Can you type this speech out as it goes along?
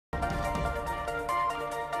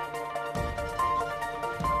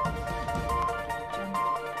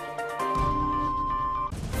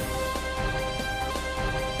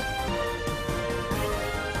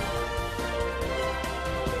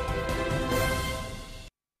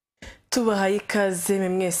Tubahaye ikaze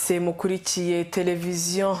mwese mukurikiye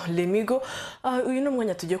televiziyo Lemigo. Uyu ni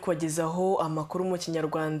umwanya tugiye kubagezaho amakuru mu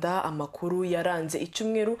Kinyarwanda, amakuru yaranze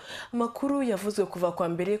icyumweru, amakuru yavuzwe kuva kwa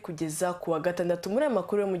mbere kugeza ku wa gatandatu. Muri aya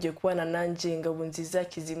makuru mugiye kubana nanjye Ngabonziza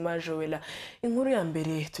Kizima Joella. Inkuru ya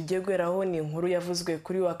mbere tugiye guheraho ni inkuru yavuzwe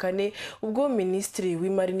kuri wa kane ubwo Minisitiri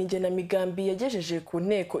w'Imari n'Igenamigambi yagejeje ku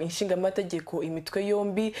nteko inshingamategeko imitwe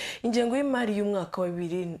yombi ingengo y'imari y'umwaka wa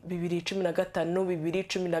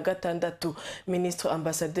 2015-2016. Minisitiri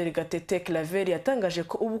Ambasaderi Gatete Claver yatangaje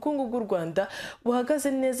ko ubukungu bw'u Rwanda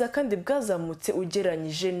buhagaze neza kandi bwazamutse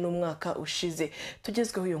ugereranyije n'umwaka ushize.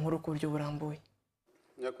 Tugezweho iyo nkuru ku buryo burambuye.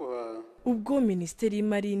 Ubwo Minisiteri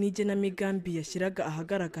y'Imari n'Igenamigambi yashyiraga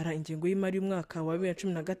ahagaragara ingengo y'imari y'umwaka wa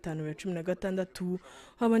 2015-2016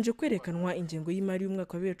 habanje kwerekanwa ingengo y'imari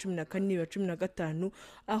y'umwaka wa 2014-2015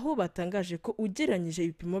 aho batangaje ko ugereranyije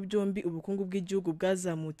ibipimo byombi ubukungu bw'igihugu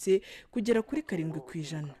bwazamutse kugera kuri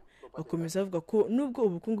 7%. Bakomeza bavuga ko nubwo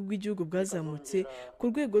ubukungu bw'igihugu bwazamutse ku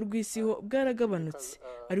rwego rw'isi ho bwaragabanutse,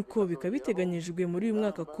 ariko bikaba biteganyijwe muri uyu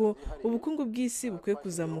mwaka ko ubukungu bw'isi bukwiye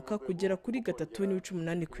kuzamuka kugera kuri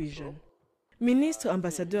 3.8%. Minisitiri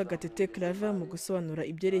Ambasaderi Gatete Claver mu gusobanura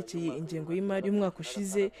ibyerekeye ingengo y'imari y'umwaka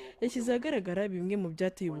ushize yashyize ahagaragara bimwe mu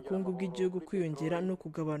byateye ubukungu bw'igihugu kwiyongera no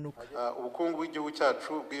kugabanuka. Ubukungu bw'igihugu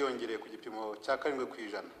cyacu bwiyongereye ku gipimo cya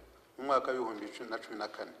 7% mu mwaka wa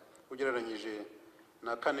 2014 ugereranyije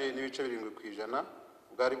na 4.7%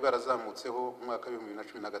 bwari bwarazamutseho mu mwaka wa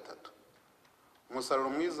 2013. Umusaruro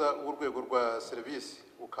mwiza w'urwego rwa serivisi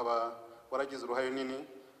ukaba waragize uruhare nini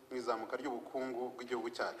mu izamuka ry'ubukungu bw'igihugu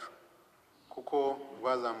cyacu kuko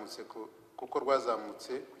rwazamutse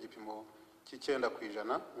ku gipimo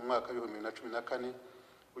cy'9% mu mwaka wa 2014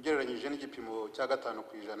 ugereranyije n'igipimo cya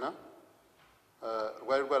 5%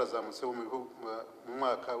 rwari rwarazamutseho mu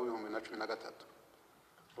mwaka wa 2013.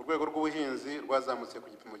 Urwego rw'ubuhinzi rwazamutse ku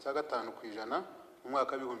gipimo cya 5% mu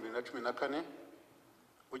mwaka wa 2014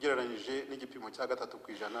 ugereranyije n'igipimo cya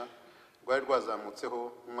 3% rwari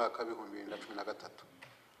rwazamutseho mu mwaka wa 2013.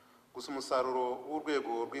 Gusa umusaruro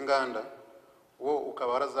w'urwego rw'inganda wo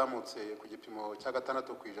ukaba warazamutse ku gipimo cya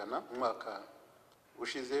 6% mu mwaka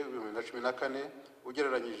ushize 2014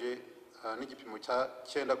 ugereranyije n'igipimo cya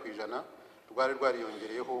 9% rwari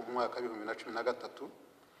rwariyongereyeho mu mwaka wa 2013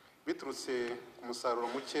 biturutse ku musaruro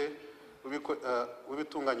muke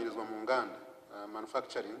w'ibitunganyirizwa mu nganda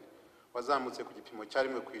manufacturing wazamutse ku gipimo cya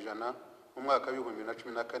 1% mu mwaka wa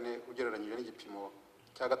 2014 ugereranyije n'igipimo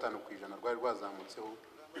cya 5% rwari rwazamutseho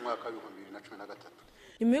mu mwaka wa 2013.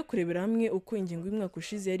 Nyuma yo kurebera hamwe uko ingengo y'umwaka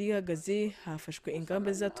ushize yari ihagaze, hafashwe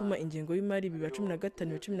ingamba zizatuma ingengo y'imari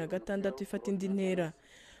 2015-2016 ifata indi ntera.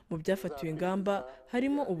 Mu byafatiwe ingamba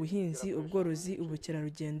harimo ubuhinzi, ubworozi,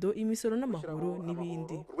 ubukerarugendo, imisoro n'amahoro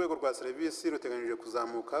n'ibindi. Urwego rwa serivisi ruteganyije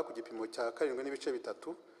kuzamuka ku gipimo cya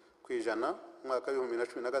 7.3% mu mwaka wa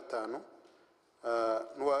 2015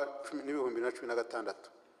 n'uwa 2016.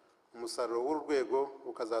 Umusaruro w'urwego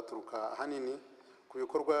ukazaturuka ahanini ku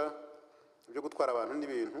bikorwa byo gutwara abantu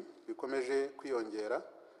n'ibintu bikomeje kwiyongera,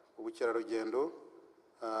 ubukerarugendo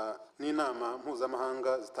n'inama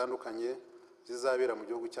mpuzamahanga zitandukanye zizabera mu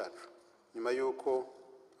gihugu cyacu nyuma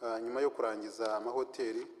yo kurangiza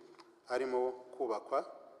amahoteli arimo kubakwa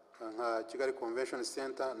nka Kigali Convention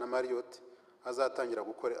Center na Marriott azatangira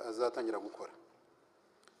gukora,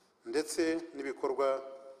 ndetse n'ibikorwa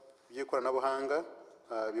by'ikoranabuhanga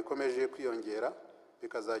bikomeje kwiyongera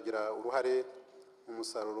bikazagira uruhare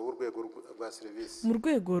umusaruro w'urwego rwa serivisi. Mu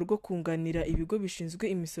rwego rwo kunganira ibigo bishinzwe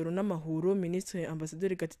imisoro n'amahoro, Minisitiri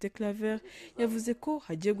Ambasaderi Gatete Claver yavuze ko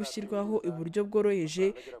hagiye gushyirwaho uburyo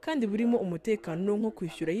bworoheje kandi burimo umutekano nko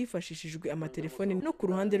kwishyura hifashishijwe amatelefoni, no ku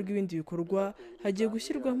ruhande rw'ibindi bikorwa hagiye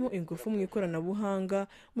gushyirwamo ingufu mu ikoranabuhanga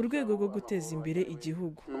mu rwego rwo guteza imbere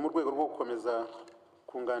igihugu. Mu rwego rwo gukomeza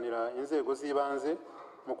kunganira inzego z'ibanze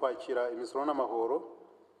mu kwakira imisoro n'amahoro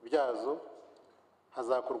byazo,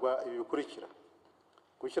 hazakorwa ibi bikurikira: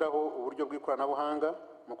 gushyiraho uburyo bw'ikoranabuhanga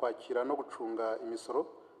mu kwakira no gucunga imisoro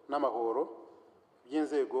n'amahoro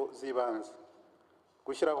by'inzego z'ibanze,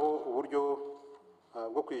 gushyiraho uburyo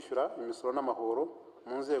bwo kwishyura imisoro n'amahoro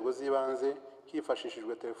mu nzego z'ibanze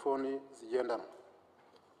hifashishijwe telefoni zigendanwa,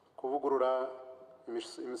 kuvugurura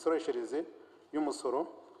imisoreshereze y'umusoro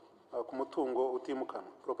ku mutungo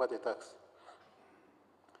utimukanwa property tax.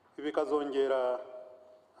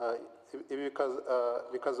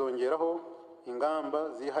 Bikazongeraho ingamba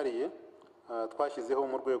zihariye twashyizeho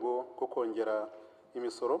mu rwego rwo kongera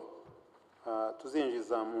imisoro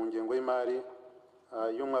tuzinjiza mu ngengo y'imari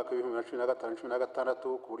y'umwaka wa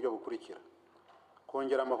 2015-2016 ku buryo bukurikira: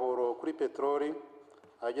 kongera amahoro kuri peteroli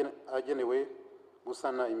agenewe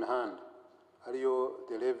gusana imihanda ariyo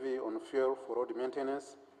the levy on fuel for road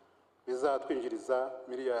maintenance, bizatwinjiriza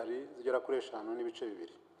miliyari zigera kuri 5.2.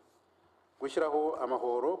 Gushyiraho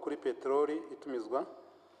amahoro kuri peteroli itumizwa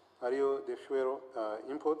ariyo the fuel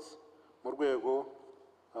imports mu rwego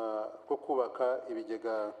rwo kubaka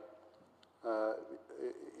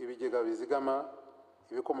ibigega bizigama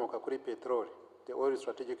ibikomoka kuri peteroli, the oil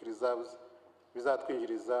strategic reserves,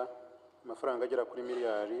 bizatwinjiriza amafaranga agera kuri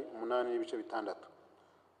miliyari 8.6.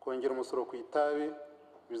 Kongera umusoro ku itabi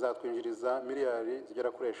bizatwinjiriza miliyari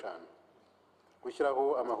zigera kuri 5.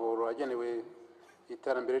 Gushyiraho amahoro agenewe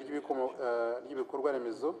iterambere ry'ibikorwa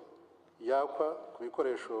remezo yakwa ku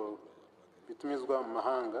bikoresho bitumizwa mu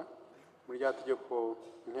mahanga muri rya tegeko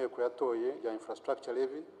inteko yatoye rya infrastructure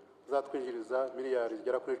levy bizatwinjiriza miliyari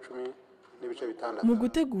zigera kuri 10.6. Mu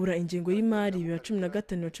gutegura ingengo y'imari ya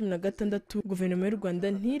 2015-2016 guverinoma y'u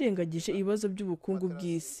Rwanda ntirengagije ibibazo by'ubukungu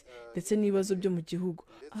bw'isi ndetse n'ibibazo byo mu gihugu,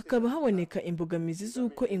 hakaba haboneka imbogamizi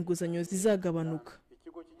z'uko inguzanyo zizagabanuka.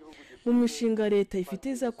 Mu mishinga leta ifite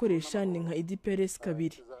izakoresha ni nka IDPRS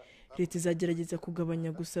 2. Leta izagerageza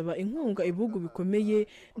kugabanya gusaba inkunga ibihugu bikomeye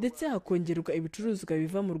ndetse hakongerwa ibicuruzwa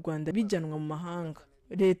biva mu Rwanda bijyanwa mu mahanga.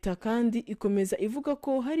 Leta kandi ikomeza ivuga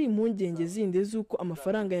ko hari impungenge zindi z'uko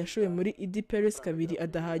amafaranga yashowe muri IDPRS 2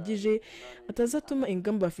 adahagije atazatuma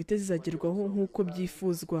ingamba bafite zizagerwaho nk'uko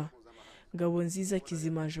byifuzwa. Ngabonziza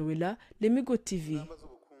Kizima Joella, Lemigo TV.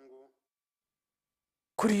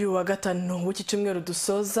 Kuri uyu wa gatanu w'iki cyumweru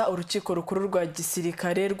dusoza, urukiko rukuru rwa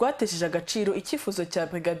gisirikare rwatesheje agaciro icyifuzo cya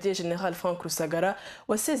Brigadier General Frank Rusagara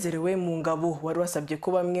wasezerewe mu ngabo, wari wasabye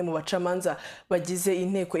ko bamwe mu bacamanza bagize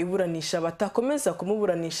inteko iburanisha batakomeza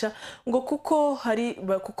kumuburanisha ngo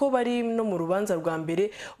kuko bari no mu rubanza rwa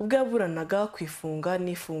mbere ubwo yaburanaga kwifunga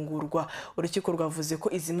n'ifungurwa. Urukiko rwavuze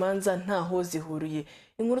ko izi manza ntaho zihuriye.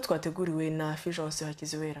 Inkuru twateguriwe na Fulgence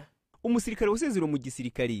Hakiziwera. Umusirikare wasezero mu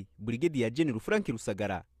gisirikari Brigadier General Frank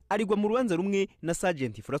Rusagara arigwa mu rubanza rumwe na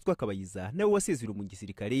Sergeant François Kabayiza nawe wasezero mu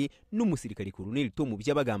gisirikare n'umusirikare Colonel Tom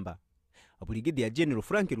Byabagamba. Brigadier General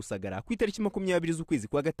Frank Rusagara ku itariki 20 z'ukwezi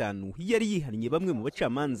kwa gatanu yari yihannye bamwe mu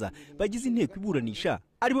bacamanza bagize inteko iburanisha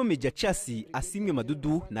aribo Major Chasi Asimwe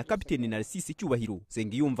Madudu na Capitaine Narcisse Cyubahiro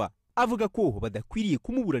Sengiyumva. Avuga ko badakwiriye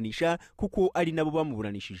kumuburanisha kuko ari nabo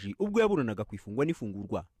bamuburanishije ubwo yaburanaga kwifungwa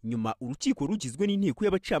n'ifungurwa. Nyuma urukiko rugizwe n'inteko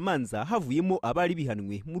y'abacamanza havuyemo abari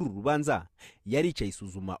bihanwe muri uru rubanza yaricaye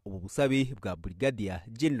isuzuma ubu busabe bwa Brigadier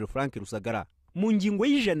General Frank Rusagara. Mu ngingo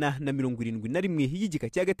y'171 y'igika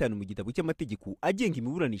cya 5 mu gitabo cy'amategeko agenga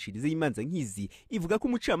imiburanishirize y'imanza nk'izi ivuga ko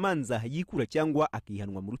umucamanza yikura cyangwa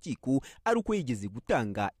akihanwa mu rukiko ari uko yigeze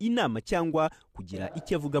gutanga inama cyangwa kugira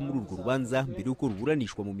icyo avuga muri urwo rubanza mbere yuko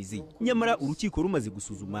ruburanishwa mu mizi. Nyamara urukiko rumaze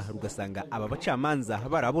gusuzuma rugasanga aba bacamanza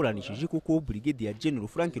baraburanishije kuko Brigadier General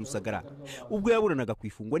Frank Rusagara ubwo yaburanaga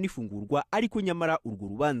kwifungwa n'ifungurwa, ariko nyamara urwo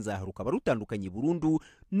rubanza rukaba rutandukanye burundu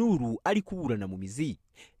n'uru ari kuburana mu mizi.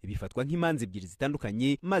 Bifatwa nk'imanza ebyiri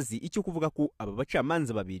zitandukanye, maze icyo kuvuga ko aba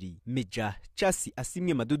bacamanza babiri Major Chasi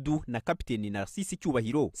Asimwe Madudu na Capitaine Narcisse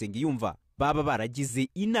Cyubahiro Sengiyumva baba baragize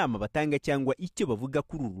inama batanga cyangwa icyo bavuga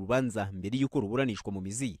kuri uru rubanza mbere yuko ruburanishwa mu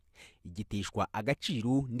mizi. Igiteshwa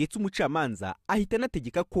agaciro ndetse umucamanza ahita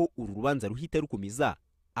anategeka ko uru rubanza ruhita rukomeza,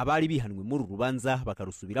 abari bihanwe muri uru rubanza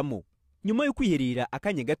bakarusubiramo. Nyuma yo kwiherera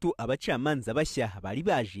akanya gato abacamanza bashya bari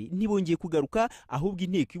baje ntibongeye kugaruka, ahubwo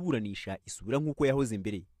inteko iburanisha isubira nk'uko yahoze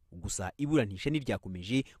mbere. Gusa iburanisha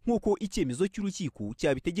niryakomeje nk'uko icyemezo cy'urukiko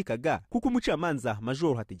cyabitegekaga, kuko umucamanza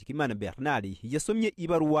Major Hategekimana Bernard yasomye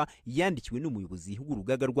ibaruwa yandikiwe n'umuyobozi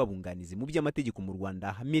w'urugaga rw'abunganizi mu by'amategeko mu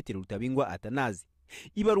Rwanda Maître Rutabingwa Atanazi.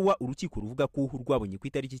 Ibaruwa urukiko ruvuga ko rwabonye ku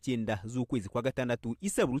itariki 9 z'ukwezi kwa gatandatu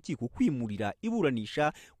isaba urukiko kwimurira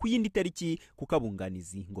iburanisha ku yindi tariki kuko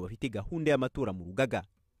abunganizi ngo bafite gahunda y'amatora mu rugaga.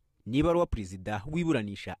 Nibaruwa perezida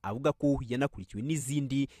w'iburanisha avuga ko yanakurikiwe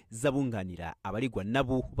n'izindi zabunganira abaregwa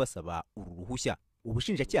nabo basaba uru ruhushya.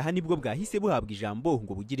 Ubushinjacyaha nibwo bwahise buhabwa ijambo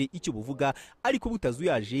ngo bugire icyo buvuga, ariko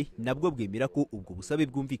butazuyaje nabwo bwemera ko ubwo busabe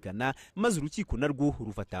bwumvikana, maze urukiko narwo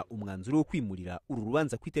rufata umwanzuro wo kwimurira uru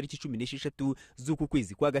rubanza ku itariki 16 z'uku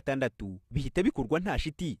kwezi kwa gatandatu. Bihita bikorwa nta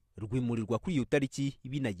shiti, rwimurirwa kuri iyo tariki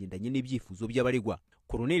binagendanye n'ibyifuzo by'abaregwa.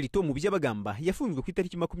 Colonel Tom Byabagamba yafunzwe ku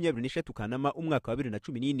itariki 23 Kanama umwaka wa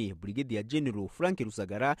 2014, Brigadier General Frank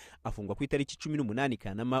Rusagara afungwa ku itariki 18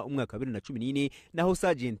 Kanama umwaka wa 2014, naho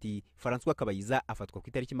Sergeant François Kabayiza afatwa ku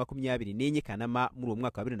itariki 24 Kanama muri uwo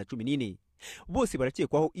mwaka wa 2014. Bose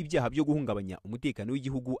barakekwaho ibyaha byo guhungabanya umutekano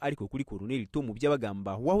w'igihugu, ariko kuri Colonel Tom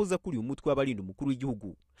Byabagamba wahoza kuri umutwe w'abarinda umukuru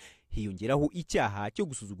w'igihugu hiyongeraho icyaha cyo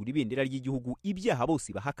gusuzugura ibendera ry'igihugu, ibyaha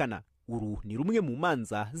bose bahakana. Uru ni rumwe mu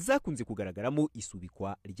manza zakunze kugaragaramo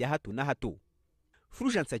isubikwa rya hato na hato.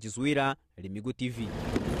 Fulgence Hakiziwera, Lemigo TV.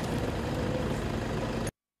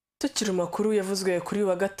 Tukiri makuru yavuzwe kuri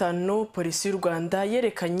wa gatanu, polisi y'u Rwanda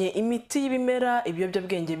yerekanye imiti y'ibimera,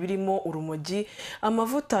 ibiyobyabwenge birimo urumogi,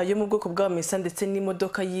 amavuta yo mu bwoko bw'amesa ndetse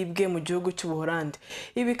n'imodoka yibwe mu gihugu cy'Ubuholandi.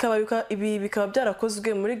 Ibi bikaba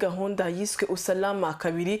byarakozwe muri gahunda yiswe Usalama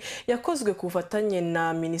 2 yakozwe ku bufatanye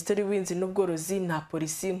na Minisiteri y'Ubuhinzi n'Ubworozi na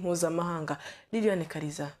Polisi Mpuzamahanga. Liliane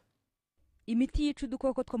Kariza. Imiti yica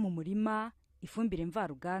udukoko two mu murima, ifumbire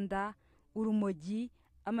mvaruganda, urumogi,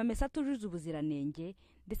 amamesa atujuje ubuziranenge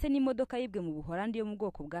ndetse n'imodoka yibwe mu Buholandi yo mu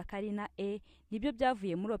bwoko bwa Karina nibyo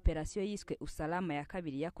byavuye muri operasiyo yiswe Usalama ya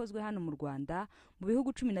 2 yakozwe hano mu Rwanda mu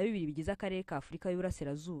bihugu 12 bigize akarere ka Afurika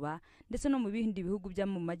y'Uburasirazuba ndetse no mu bindi bihugu bya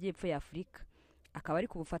mu majyepfo ya Afurika. Akaba ari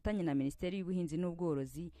ku bufatanye na Minisiteri y'Ubuhinzi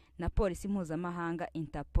n'Ubworozi na Polisi Mpuzamahanga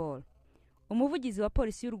Interpol. Umuvugizi wa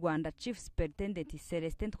Polisi y'u Rwanda Chief Superintendent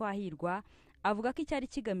Celestin Twahirwa avuga ko icyari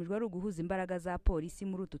kigamijwe ari uguhuza imbaraga za polisi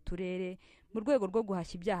muri utu turere mu rwego rwo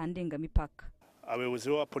guhashya ibyaha ndengamipaka. Abayobozi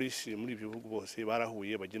ba polisi muri ibihugu bose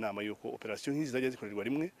barahuye bajya inama yuko operasiyo nk'izi zajya zikorerwa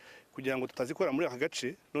rimwe kugira ngo tutazikora muri aka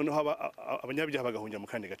gace noneho abanyabyaha bagahungira mu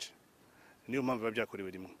kandi gace. Niyo mpamvu biba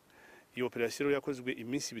byakorewe rimwe. Iyo operasiyo yakozwe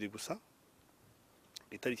iminsi 2 gusa,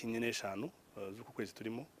 itariki 4 z'uku kwezi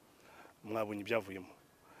turimo, mwabonye ibyavuyemo.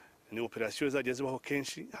 Ni operasiyo zajya zibaho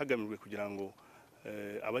kenshi hagamijwe kugira ngo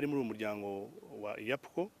abari muri umuryango wa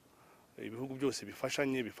IAPCO ibihugu byose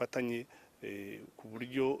bifatanye ku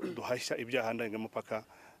buryo duhashya ibyaha ndengamipaka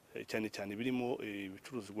cyane cyane birimo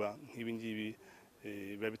ibicuruzwa nk'ibi ngibi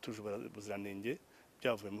biba bituje ubuziranenge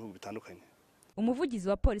byavuye mu bihugu bitandukanye. Umuvugizi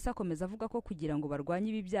wa polisi akomeza avuga ko kugira ngo barwanye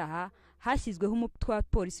ibi byaha hashyizweho umutwe wa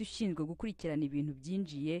polisi ushinzwe gukurikirana ibintu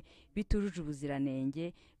byinjiye bitujuje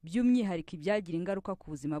ubuziranenge, by'umwihariko ibyagira ingaruka ku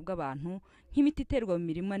buzima bw'abantu nk'imiti iterwa mu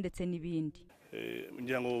mirima ndetse n'ibindi.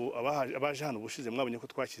 Ngira ngo abaje hano ubushize mwabonye ko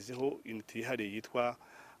twashyizeho unity yihariye yitwa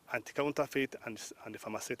Anti-Counterfeit and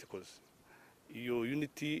Pharmaceuticals. Iyo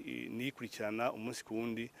unity ni ikurikirana umunsi ku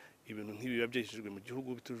wundi ibintu nk'ibi biba byashyize mu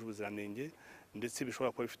gihugu bituje ubuziranenge ndetse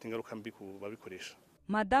bishobora kuba bifite ingaruka mbi ku babikoresha.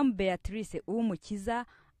 Madame Beatrice Uwumukiza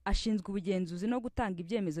ashinzwe ubugenzuzi no gutanga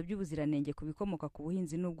ibyemezo by'ubuziranenge ku bikomoka ku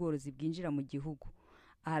buhinzi n'ubworozi bwinjira mu gihugu.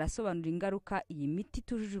 Arasobanura ingaruka iyi miti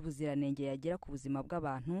tujuje ubuziranenge yagira ku buzima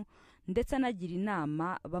bw'abantu ndetse anagira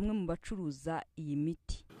inama bamwe mu bacuruza iyi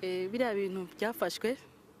miti. Biriya bintu byafashwe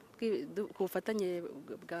ku bufatanye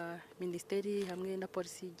bwa Minisiteri hamwe na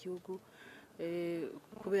Polisi y'Igihugu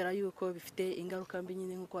kubera yuko bifite ingaruka mbi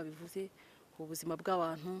nyine nk'uko babivuze ku buzima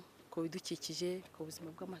bw'abantu, ku bidukikije, ku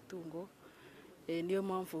buzima bw'amatungo. Niyo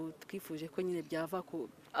mpamvu twifuje ko nyine byava ku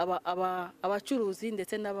abacuruzi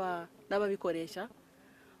ndetse n'ababikoresha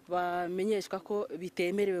bamenyeshwa ko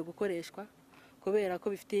bitemerewe gukoreshwa kubera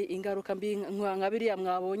ko bifite ingaruka mbi nka biriya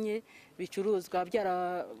mwabonye bicuruzwa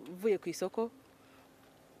byaravuye ku isoko.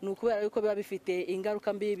 Ni ukubera yuko biba bifite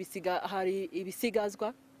ingaruka mbi, hari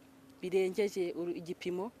ibisigazwa birengeje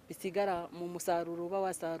igipimo bisigara mu musaruro uba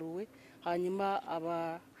wasaruwe, hanyuma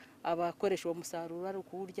abakoresha uwo musaruro ari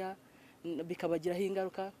ukuwurya bikabagiraho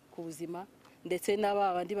ingaruka ku buzima, ndetse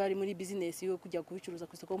n'abandi bari muri bizinesi yo kujya kubicuruza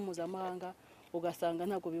ku isoko mpuzamahanga ugasanga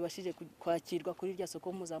ntabwo bibashije kwakirwa kuri irya soko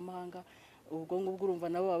mpuzamahanga. Ubwo ngubwo urumva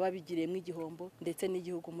nabo baba babigiriyemo igihombo ndetse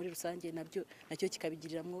n'igihugu muri rusange nacyo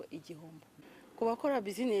kikabigiriramo igihombo. Ku bakora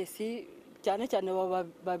bizinesi cyane cyane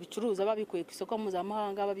babicuruza babikuye ku isoko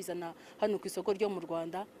mpuzamahanga babizana hano ku isoko ryo mu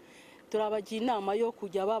Rwanda, turabagira inama yo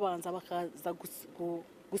kujya babanza bakaza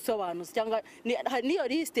gusobanuza cyangwa niyo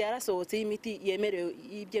liste yarasohotse y'imiti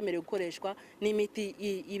ibyemerewe gukoreshwa n'imiti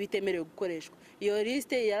ibitemerewe gukoreshwa. Iyo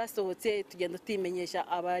liste yarasohotse, tugenda timenyesha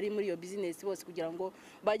abari muri iyo business bose kugira ngo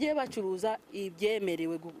bajye bacuruza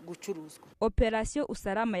ibyemerewe gucuruzwa. Operasiyo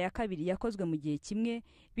Usalama ya 2 yakozwe mu gihe kimwe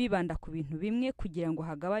bibanda ku bintu bimwe kugira ngo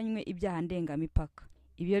hagabanywe ibyaha ndengamipaka.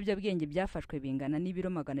 Ibiyobyabwenge byafashwe bingana n'ibiro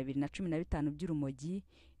 215 by'urumogi,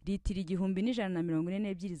 litiro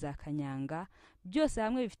 1142 za kanyanga, byose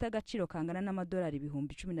hamwe bifite agaciro kangana n'amadolari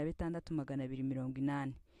 16,280.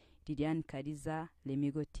 Liliane Kariza,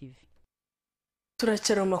 Lemigo TV.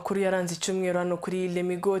 Turakera makuru yaranze icyumweru hano kuri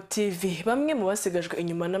Lemigo TV. Bamwe mu basigajwe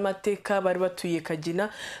inyuma n'amateka bari batuye Kagina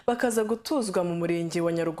bakaza gutuzwa mu murenge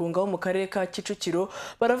wa Nyarugunga wo mu karere ka Kicukiro,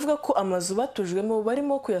 baravuga ko amazu batujwemo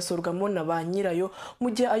barimo kuyasorwamo na ba nyirayo mu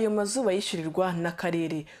gihe ayo mazu bayishyurirwa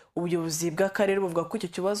n'akarere. Ubuyobozi bw'akarere buvuga ko icyo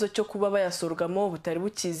kibazo cyo kuba bayasorwamo butari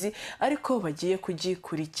bukizi ariko bagiye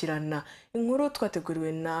kugikurikirana. Inkuru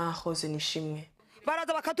twateguriwe na Hoze Nishimwe.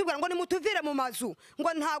 Baraza bakatubwira ngo nimutuvire mu mazu, ngo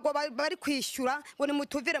ntago bari kwishyura, ngo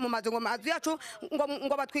nimutuvire mu mazu, ngo amazu yacu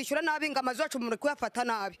ngo batwishyura nabi, ngo amazu yacu muri kuyafata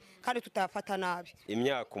nabi kandi tutayafata nabi.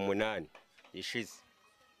 Imyaka 8 ishize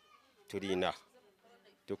turina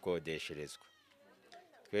dukodesherezwa.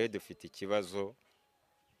 Twe dufite ikibazo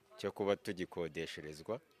cyo kuba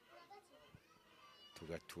tugikodesherezwa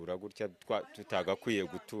tugatura gutya tutagakwiye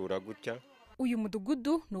gutura gutya. Uyu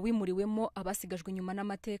mudugudu ni uwimuriwemo abasigajwe inyuma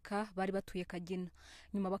n'amateka bari batuye Kagina,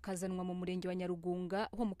 nyuma bakazanwa mu murenge wa Nyarugunga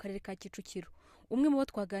ho mu karere ka Kicukiro. Umwe mu bo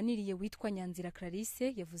twaganiriye witwa Nyanzira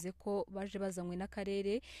Clarisse yavuze ko baje bazanywe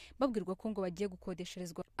n'akarere babwirwa ko ngo bagiye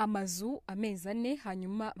gukodesherezwa amazu amezi 4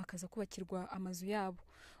 hanyuma bakaza kubakirwa amazu yabo.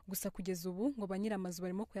 Gusa kugeza ubu ngo banyira amazu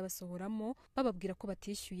barimo kuyabasohoramo bababwira ko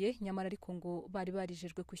batishyuye, nyamara ariko ngo bari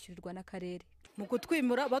barijejwe kwishyurirwa n'akarere. Mu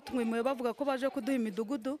kutwimura batumwimuye bavuga ko baje kuduha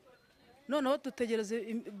imidugudu, noneho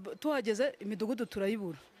tutegereze tuhageze imidugudu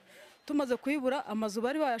turayibura. Tumaze kuyibura amazu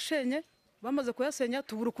bari bayashenye, bamaze kuyasenya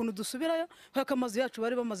tubura ukuntu dusubirayo haka amazu yacu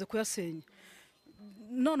bari bamaze kuyasenya.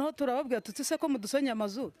 Noneho turababwira tuti se ko mudusenya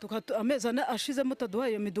amazu amezi 4 ashize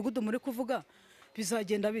mutaduhaye imidugudu muri kuvuga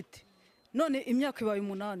bizagenda bite? None imyaka ibaye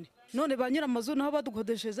 8, none ba nyiramazu naho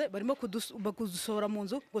badukodesheje barimo kudusohora mu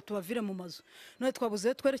nzu ngo tubavire mu mazu. None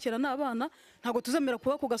twabuze twerekera n'abana, ntago tuzemera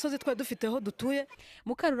kuba ku gasozi twa dufiteho dutuye.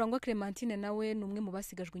 Mukarurangwa Clementine nawe ni umwe mu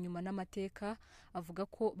basigajwe inyuma n'amateka, avuga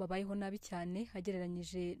ko babayeho nabi cyane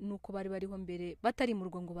hagereranyije nuko bari bariho mbere batari mu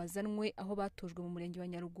rugo ngo bazanwe aho batujwe mu murenge wa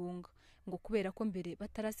Nyarugunga, ngo kubera ko mbere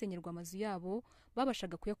batarasenyerwa amazu yabo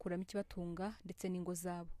babashaga kuyakuramo ikibatunga ndetse n'ingo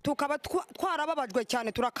zabo. Tukaba twarababajwe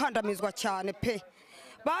cyane, turakandamizwa cyane pe.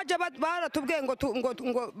 Baje baratubwiye ngo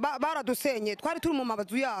baradusenye, twari turi mu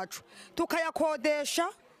mazu yacu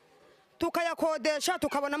tukayakodesha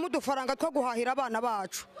tukabonamo udufaranga two guhahira abana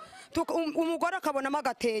bacu, umugore akabonamo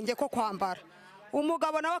agatenge ko kwambara,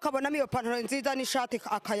 umugabo nawe akabonamo iyo pantaro nziza n'ishati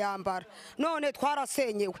akayambara. None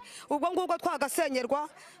twarasenyewe, ubwo ngubwo twagasenyerwa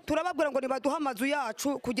turababwira ngo nibaduha amazu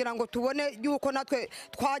yacu kugira ngo tubone yuko natwe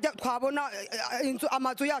twabona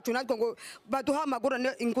amazu yacu, natwe ngo baduha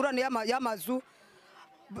ingurane y'amazu.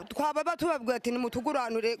 Twaba tubabwira ati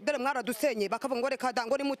nimutuguranure dore mwaradusenye, bakavuga ngo reka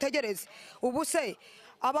dango nimutegereze. Ubu se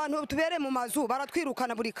abantu tubere mu mazu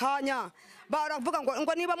baratwirukana buri kanya, baravuga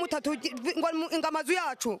ngo niba mutatu ngo amazu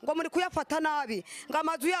yacu ngo muri kuyafata nabi, ngo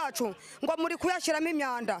amazu yacu ngo muri kuyashyiramo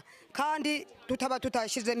imyanda kandi tutaba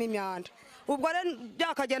tutashizemo imyanda. Ubwo rero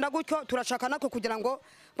byakagenda gutyo, turashaka natwe kugira ngo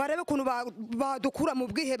barebe kuntu badukura mu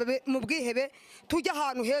bwihebe tujya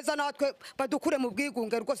ahantu heza, natwe badukure mu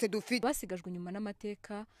bwigunge rwose dufite. Basigajwe inyuma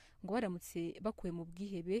n'amateka ngo baramutse bakuye mu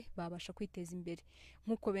bwihebe babasha kwiteza imbere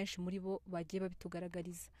nk'uko benshi muri bo bagiye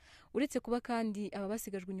babitugaragariza. Uretse kuba kandi aba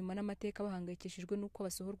basigajwe inyuma n'amateka bahangayikishijwe n'uko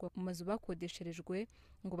basohorwa mu mazu bakodesherejwe,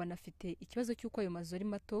 ngo banafite ikibazo cy'uko ayo mazu ari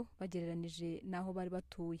mato bagereranije n'aho bari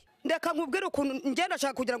batuye. Ndeka nkubwire ukuntu ngenda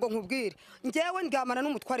nshaka kugira ngo nkubwire, njyewe ndyamana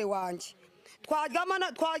n'umutware wanjye,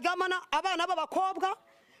 twaryamana abana b'abakobwa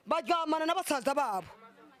baryamana n'abasaza babo,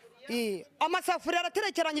 amasafuriya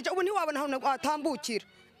araterekeranyije, ubu ntiwabona ahantu atambukira.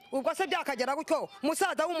 Ubwo se byakagera gutyo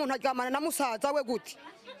musaza w'umuntu aryamana na musaza we gute?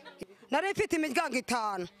 Nari mfite imiryango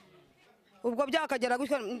 5, ubwo byakagera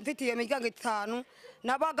gutyo mfite iyo miryango 5,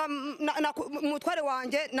 nabaga umutware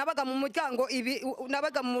wanjye nabaga mu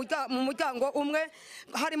muryango umwe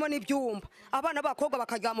harimo n'ibyumba, abana b'abakobwa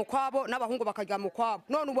bakaryama ukwabo n'abahungu bakaryama ukwabo.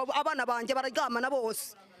 None ubu abana banjye bararyamana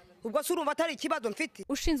bose, ubwo se urumva atari ikibazo mfite.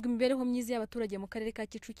 Ushinzwe imibereho myiza y'abaturage mu karere ka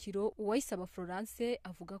Kicukiro Uwayisaba Florence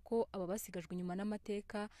avuga ko aba basigajwe inyuma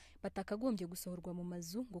n'amateka batakagombye gusohorwa mu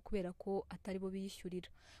mazu ngo kubera ko atari bo biyishyurira.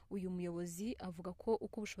 Uyu muyobozi avuga ko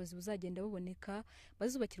uko ubushobozi buzagenda buboneka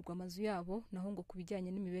bazubakirwa amazu yabo, naho ngo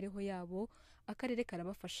kubijyanye n'imibereho yabo akarere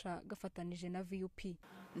karabafasha gafatanije na VUP.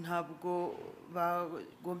 Ntabwo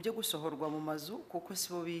bagombye gusohorwa mu mazu kuko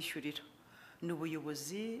sibo biyishyurira, ni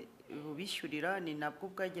ubuyobozi bubishyurira, ni nabwo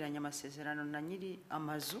bwagiranye amasezerano na nyiri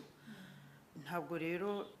amazu. Ntabwo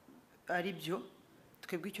rero ari byo,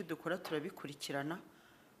 twebwe icyo dukora turabikurikirana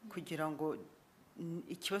kugira ngo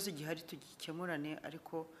ikibazo gihari tugikemurane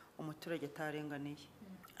ariko umuturage atarenganiye.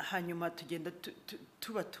 Hanyuma tugenda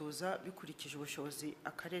tubatuza bikurikije ubushobozi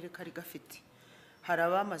akarere kari gafite. Hari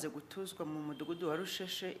abamaze gutuzwa mu mudugudu wa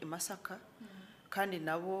Rusheshe i Masaka, kandi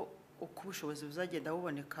nabo uko ubushobozi buzagenda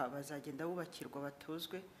buboneka bazagenda bubakirwa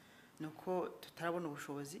batuzwe. Nuko tutarabona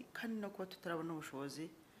ubushobozi, kandi no kuba tutarabona ubushobozi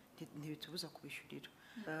ntibitubuza kubishyurira.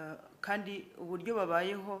 Kandi uburyo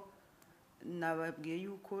babayeho nababwiye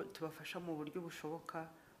yuko tubafasha mu buryo bushoboka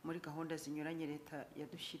muri gahunda zinyuranye leta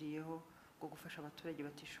yadushyiriyeho bwo gufasha abaturage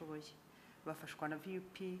batishoboye. Bafashwa na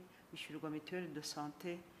VUP, bishyurirwa mituelle de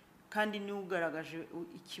santé, kandi n'ugaragaje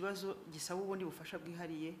ikibazo gisaba ubundi bufasha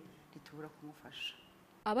bwihariye ntitubura kumufasha.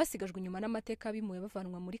 Abasigajwe inyuma n'amateka bimuye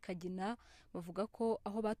bavanwa muri Kagina bavuga ko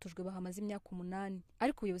aho batujwe bahamaze imyaka 8,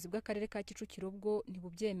 ariko ubuyobozi bw'akarere ka Kicukiro bwo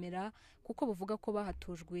ntibubyemera kuko buvuga ko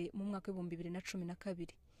bahatujwe mu mwaka wa 2012.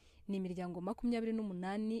 Ni imiryango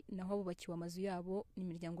 28 naho bubakiwe amazu yabo ni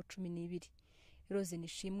imiryango 12. Rose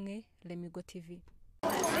Nishimwe, Lemigo TV.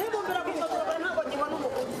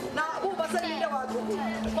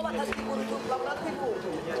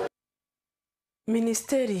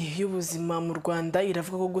 Minisiteri y'ubuzima mu Rwanda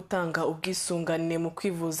iravuga ko gutanga ubwisungane mu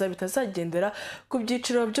kwivuza bitazagendera ku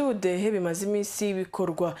byiciro by'ubudehe bimaze iminsi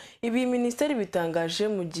bikorwa. Ibi minisiteri bitangaje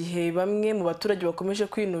mu gihe bamwe mu baturage bakomeje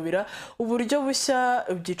kwinubira uburyo bushya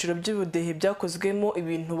ibyiciro by'ubudehe byakozwemo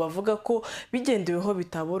ibintu bavuga ko bigendeweho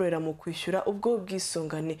bitaborohera mu kwishyura ubwo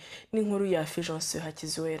bwisungane. N'inkuru ya Fulgence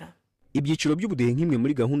Hakizwera. Ibyiciro by'ubudehe nk'imwe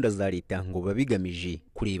muri gahunda za leta ngo babigamije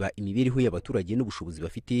kureba imibereho y'abaturage n'ubushobozi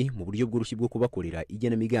bafite mu buryo bworoshye bwo kubakorera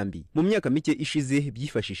igenamigambi. Mu myaka mike ishize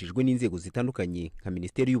byifashishijwe n'inzego zitandukanye nka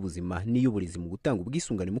Minisiteri y'ubuzima n'iy'uburezi mu gutanga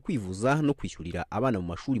ubwisungane mu kwivuza no kwishyurira abana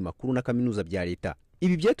mu mashuri makuru na kaminuza bya leta.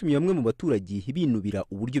 Ibi byatumye bamwe mu baturage binubira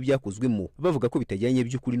uburyo byakozwemo bavuga ko bitajyanye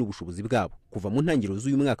by'ukuri n'ubushobozi bwabo. Kuva mu ntangiriro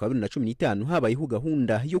z'uyu mwaka wa 2015 habayeho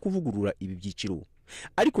gahunda yo kuvugurura ibi byiciro,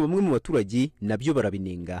 ariko bamwe mu baturage nabyo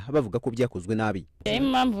barabinenga bavuga ko byakozwe nabi.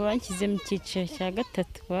 Impamvu banshyize mu cyiciro cya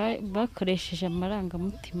gatatu bakoresheje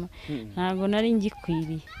amarangamutima ntabwo nari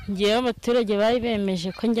ngikwiriye. Ngewe abaturage bari bemeje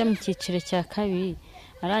ko njya mu cyiciro cya kabiri,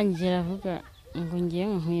 arangira avuga ngo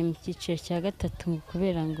ngewe nkuye mu cyiciro cya gatatu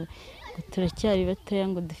kubera ngo turacyari batoya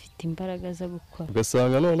ngo dufite imbaraga zo gukora.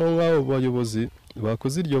 Ugasanga noneho nk'abo bayobozi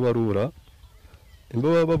bakoze iryo barura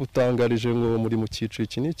imbo baba babutangarije ngo muri mu cyiciro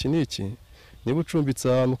iki n'iki, niba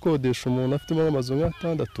ucumbitse ahantu ukodesha umuntu afitemo amazu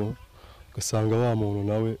nk'atandatu, ugasanga wa muntu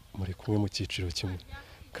nawe muri kumwe mu cyiciro kimwe,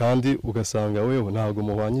 kandi ugasanga wewe ntabwo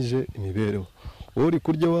muhwanyije imibereho. Wowe uri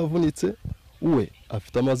kurya wavunitse, we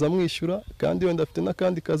afite amazu amwishyura kandi wenda afite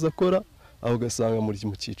n'akandi kazi akora, aho ugasanga muri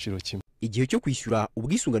mu cyiciro kimwe. Igihe cyo kwishyura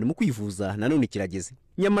ubwisungane mu kwivuza nanone kirageze.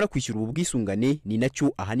 Nyamara kwishyura ubu bwisungane ni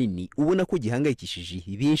nacyo ahanini ubona ko gihangayikishije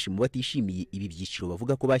benshi mu batishimiye ibi byiciro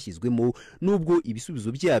bavuga ko bashyizwemo, nubwo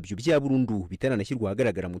ibisubizo byabyo bya burundu bitaranashyirwa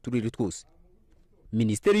ahagaragara mu turere twose.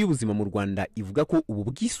 Minisiteri y'ubuzima mu Rwanda ivuga ko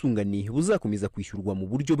ubu bwisungane buzakomeza kwishyurwa mu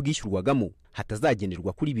buryo bwishyurwagamo,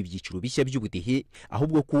 hatazagenerwa kuri ibi byiciro bishya by'ubudehe,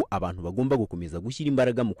 ahubwo ko abantu bagomba gukomeza gushyira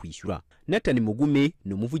imbaraga mu kwishyura. Nathan Mugume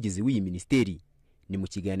ni umuvugizi w'iyi minisiteri. Ni mu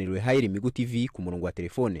kiganiro yahaye Lemigo TV ku murongo wa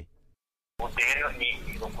telefone. Ubudehe ni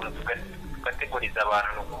kategoriza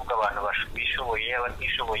abantu, n'ukuvuga abantu bishoboye,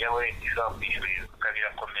 abatishoboye abo ishobora kwishyurira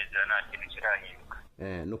birakomeza nta kintu kirahinduka.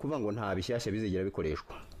 No kuvuga ngo nta bishyashya bizigera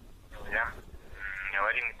bikoreshwa.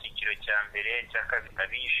 Abari mu cyiciro cya mbere cya kabiri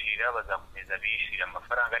abishyurira bazakomeza bishyurira,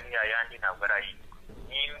 amafaranga ni yayandi ntabwo arahinduka.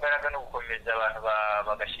 Imbaraga no gukomeza abantu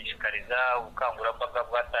bagashishikariza ubukangurambaga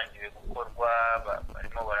bwatangiwe gukorwa,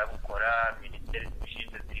 barimo barabukora. Minisiteri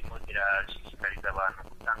zibishinzwe zirimo zirashishikariza abantu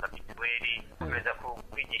gutanga mituweli, gukomeza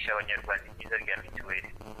kwigisha abanyarwanda ibyiza bya mituweli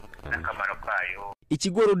n'akamaro kayo.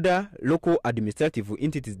 Ikigo RODA, Local Administrative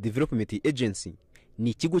Entities Development Agency, ni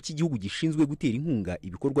ikigo cy'igihugu gishinzwe gutera inkunga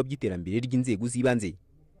ibikorwa by'iterambere ry'inzego z'ibanze.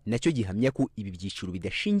 Nacyo gihamya ko ibi byiciro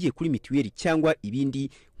bidashingiye kuri mituweli cyangwa ibindi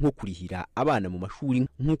nko kurihira abana mu mashuri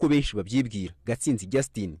nk'uko benshi babyibwira. Gatsinzi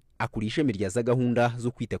Justin akuriye ishami rya za gahunda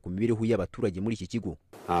zo kwita ku mibereho y'abaturage muri iki kigo.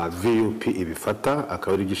 VUP ibifata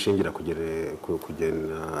akaba ari gishingira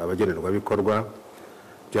kugena abagenerwabikorwa.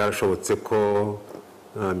 Byarashobotse ko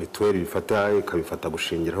mituweli bifata ikabifata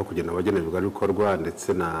gushingiraho kugena abagenerwabikorwa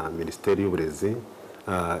ndetse na Minisiteri y'uburezi.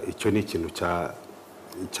 Icyo ni ikintu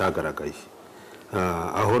cyagaragaye.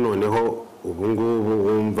 Aho noneho ubu ngubu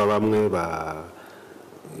wumva bamwe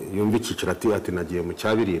yumva icyiciro ati nagiye mu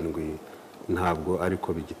cya birindwi, ntabwo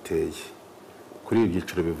ariko bigiteye. Kuri ibi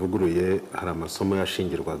byiciro bivuguruye hari amasomo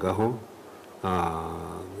yashingirwagaho,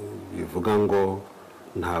 bivuga ngo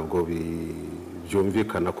ntabwo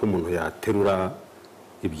byumvikana ko umuntu yaterura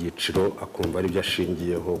ibyiciro akumva ari byo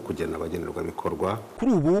ashingiyeho kugena abagenerwabikorwa.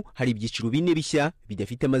 Kuri ubu hari ibyiciro 4 bishya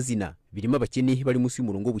bidafite amazina, birimo abakene bari munsi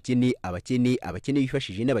y'umurongo w'ubukene, abakene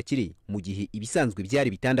bifashije n'abakire, mu gihe ibisanzwe byari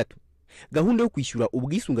 6. Gahunda yo kwishyura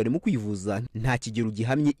ubwisungane mu kwivuza nta kigero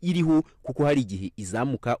gihamye iriho, kuko hari igihe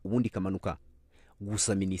izamuka ubundi kamanuka.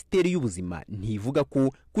 Gusa Minisiteri y'ubuzima ntivuga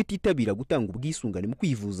ko kutitabira gutanga ubwisungane mu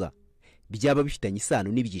kwivuza byaba bifitanye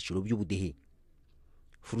isano n'ibyiciro by'ubudehe.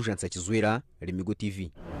 Fulgence Hakizwera, Lemigo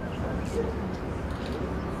TV.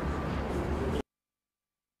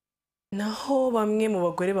 Naho bamwe mu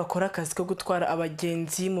bagore bakora akazi ko gutwara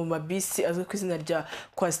abagenzi mu mabisi azwi ku izina rya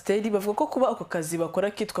kwasiteri bavuga ko kuba ako kazi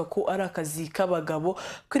bakora kitwa ko ari akazi k'abagabo,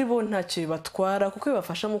 kuri bo ntacyo bibatwara kuko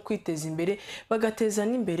bibafasha mu kwiteza imbere bagateza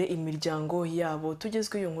n'imbere imiryango yabo.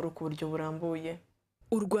 Tugezwe iyo nkuru ku buryo burambuye.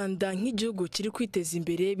 U Rwanda nk'igihugu kiri kwiteza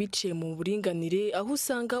imbere biciye mu buringanire, aho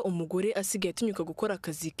usanga umugore asigaye atinyuka gukora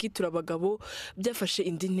akazi kitura abagabo byafashe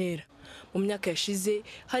indi ntera. Mu myaka yashize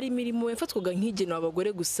hari imirimo yafatwaga nk'igenewe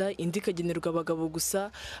abagore gusa, indi ikagenerwa abagabo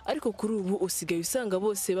gusa, ariko kuri ubu usigaye usanga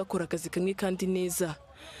bose bakora akazi kamwe kandi neza.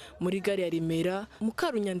 muri gare ya Remera.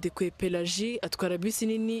 Mukarunyandekwe Pelagie atwara bisi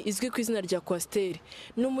nini izwi ku izina rya Coaster.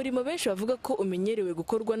 Ni umurimo benshi bavuga ko umenyerewe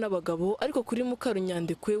gukorwa n'abagabo, ariko kuri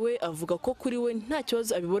Mukarunyandekwe we avuga ko kuri we nta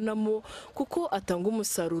kibazo abibonamo kuko atanga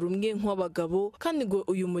umusaruro umwe nk'abagabo, kandi ngo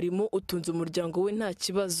uyu murimo utunze umuryango we nta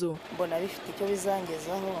kibazo. Mbona bifite icyo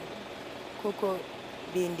bizangezaho kuko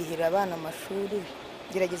bindihira abana amashuri,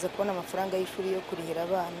 gerageza kubona amafaranga y'ishuri yo kurihira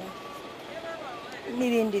abana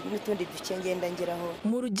n'ibindi n'utundi duce ngenda ngeraho.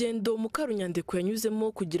 Mu rugendo Mukarunyandekwe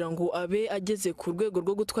yanyuzemo kugira ngo abe ageze ku rwego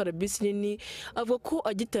rwo gutwara bisi nini, avuga ko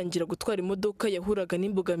agitangira gutwara imodoka yahuraga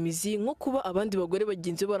n'imbogamizi nko kuba abandi bagore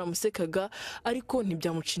bagenzi be baramusekaga, ariko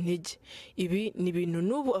ntibyamuca intege. Ibi ni ibintu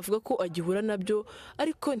n'ubu avuga ko agihura nabyo,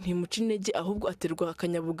 ariko ntimuca intege, ahubwo aterwa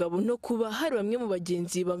akanyabugabo no kuba hari bamwe mu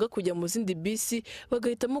bagenzi banga kujya mu zindi bisi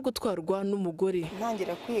bagahitamo gutwarwa n'umugore.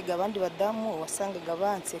 Ntangira kwiga abandi badamu wasangaga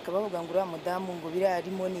banseka bavuga ngo uriya mudamu ngo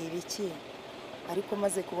birarimo ni ibiki, ariko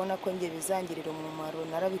maze kubona ko nge bizangirira umumaro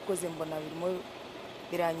narabikoze, mbona birimo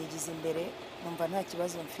biranyigiza imbere, numva nta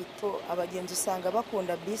kibazo mfite. Abagenzi usanga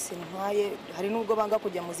bakunda bisi ntwaye, hari nubwo banga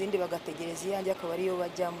kujya mu zindi bagategereza iyanjye akaba ariyo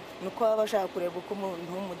bajyamo, nuko baba bashaka kureba uko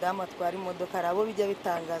umuntu w'umudamu atwara imodoka. Hari abo bijya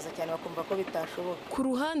bitangaza cyane bakumva ko bitashoboka. Ku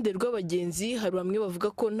ruhande rw'abagenzi hari bamwe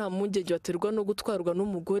bavuga ko nta mpungenge baterwa no gutwarwa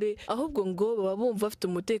n'umugore, ahubwo ngo baba bumva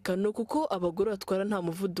bafite umutekano kuko abagore batwara nta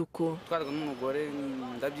muvuduko. Gutwarwa n'umugore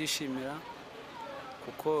ndabyishimira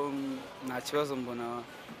kuko nta kibazo mbona.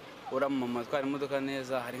 Uramama atwara imodoka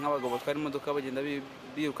neza, hari nk'abagabo batwara imodoka bagenda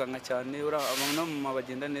birukanka cyane, uramama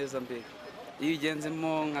bagenda neza. Mbere iyo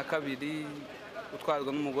ugenzemo nka kabiri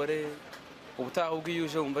utwarwa n'umugore, ubutaha ubwo iyo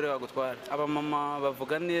uje wumva ari wagutwara. Abamama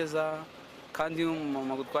bavuga neza, kandi iyo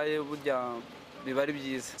umumama gutwaye burya biba ari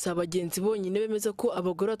byiza. Si abagenzi bonyine bemeza ko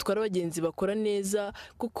abagore batwara abagenzi bakora neza,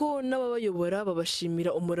 kuko n'ababayobora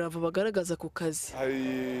babashimira umurava bagaragaza ku kazi.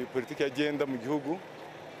 Hari politiki yagenda mu gihugu,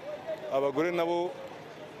 abagore nabo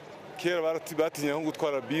kera batinyaho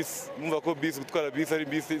gutwara bisi, bumva ko gutwara bisi ari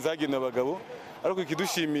bisi zagenewe abagabo, ariko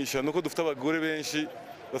ikidushimisha nuko dufite abagore benshi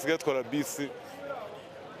basigaye batwara bisi,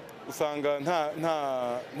 usanga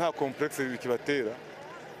nta complexe bikibatera.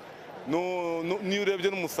 Niyo urebye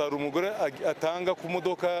n'umusaruro umugore atanga ku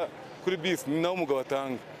modoka kuri bisi ni nawo umugabo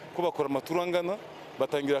atanga, ko bakora amaturu angana,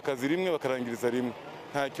 batangira akazi rimwe bakarangiriza rimwe.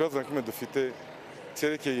 Nta kibazo na kimwe dufite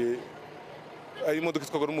cyerekeye ari imodoka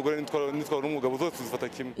itwarwa n'umugore n'itwarwa n'umugabo, zose zifata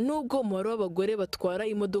kimwe. Nubwo umubare w'abagore batwara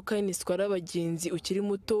imodoka nini zitwara abagenzi ukiri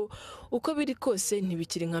muto, uko biri kose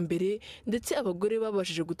ntibikiri nka mbere, ndetse abagore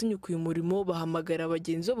babashije gutinyuka uyu murimo bahamagara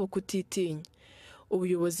abagenzi bo kutitinya.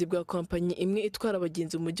 Ubuyobozi bwa kompanyi imwe itwara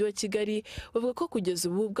abagenzi mu mujyi wa Kigali bavuga ko kugeza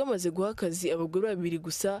ubu bwamaze guha akazi abagore 2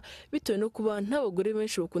 gusa, bitewe no kuba nta bagore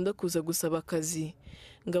benshi bakunda kuza gusaba akazi.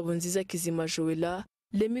 Ngabonziza Kizima Joella,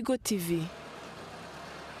 Lemigo TV.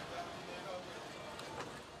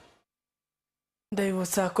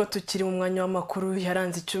 Ndabibutsa ko tukiri mu mwanya w'amakuru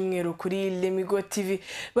yaranze icyumweru kuri Lemigo TV.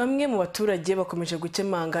 Bamwe mu baturage bakomeje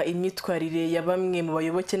gukemanga imyitwarire ya bamwe mu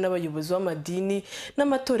bayoboke n'abayobozi b'amadini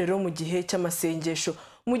n'amatorero mu gihe cy'amasengesho.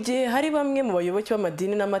 Mu gihe hari bamwe mu bayoboke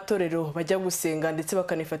b'amadini n'amatorero bajya gusenga ndetse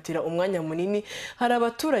bakanifatira umwanya munini, hari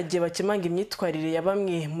abaturage bakemanga imyitwarire ya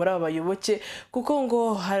bamwe muri aba bayoboke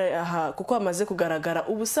kuko hamaze kugaragara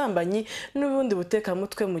ubusambanyi n'ubundi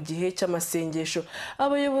butekamutwe mu gihe cy'amasengesho.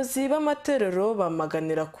 Abayobozi b'amatorero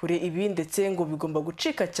bamaganira kure ibi ndetse ngo bigomba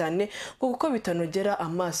gucika cyane kuko bitanogera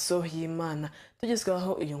amaso y'Imana.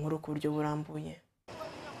 Tugezwaho iyo nkuru ku buryo burambuye.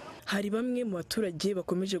 Hari bamwe mu baturage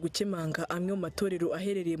bakomeje gukemanga amwe mu matorero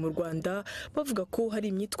aherereye mu Rwanda, bavuga ko hari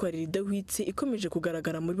imyitwarire idahwitse ikomeje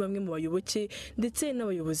kugaragara muri bamwe mu bayoboke ndetse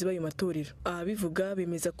n'abayobozi b'ayo matorero. Abivuga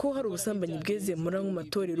bemeza ko hari ubusambanyi bweze muri amwe mu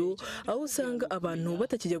matorero, aho usanga abantu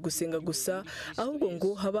batakijya gusenga gusa, ahubwo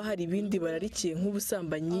ngo haba hari ibindi bararikiye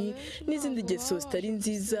nk'ubusambanyi n'izindi ngeso zitari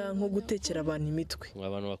nziza nko gutekera abantu imitwe.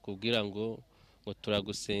 Abantu bakubwira ngo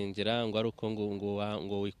turagusengera, ngo ari uko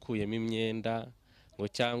ngo wikuyemo imyenda, ngo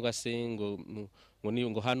cyangwa se ngo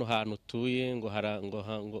hano hantu utuye ngo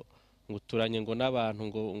uturanye ngo n'abantu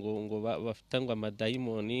ngo bafite ngo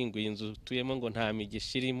amadayimoni, ngo inzu utuyemo ngo nta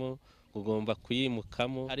migisha irimo, ngo ugomba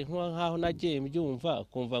kuyimukamo. Hari nk'aho nagiye mbyumva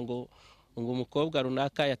kumva ngo umukobwa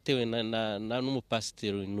runaka yatewe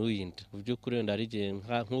n'umupasiteri n'uyindi. Mu by'ukuri wenda ari igihe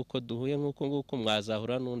nk'uko duhuye nk'uko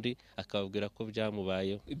mwazahura n'undi akababwira ko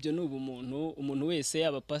byamubayeho. Ibyo ni umuntu wese,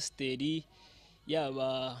 yaba pasiteri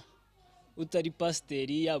yaba utari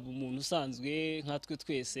pasiteri, yaba umuntu usanzwe nkatwe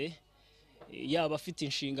twese, yaba afite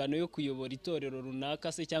inshingano yo kuyobora itorero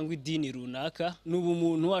runaka se cyangwa idini runaka, n'ubu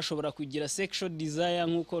umuntu ashobora kugira sexual desire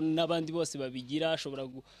nk'uko n'abandi bose babigira, ashobora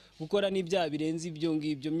gukora n'ibyaha birenze ibyo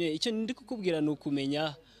ngibyo. Icyo ndi kukubwira ni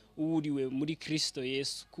ukumenya uwo uriwe muri Kristo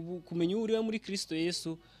Yesu. Kumenya uwo uriwe muri Kristo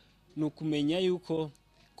Yesu ni ukumenya yuko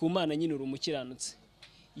ku Mana nyine uri umukiranutsi.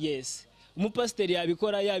 Yes, umupasiteri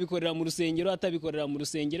yabikorera mu rusengero, atabikorera mu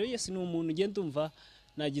rusengero. Yes, ni umuntu ugenda umva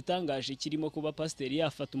nta gitangaje kirimo kuba pasiteri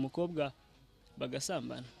yafata umukobwa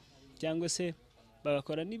bagasambana cyangwa se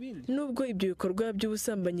bagakora n'ibindi. Nubwo ibyo bikorwa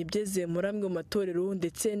by'ubusambanyi byeze muri amwe mu matorero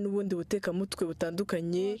ndetse n'ubundi butekamutwe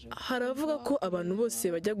butandukanye, haravuga ko abantu bose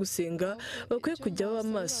bajya gusenga bakwiye kujya baba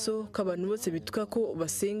maso, ko abantu bose bitwa ko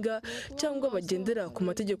basenga cyangwa bagendera ku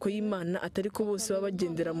mategeko y'Imana, atari ko bose baba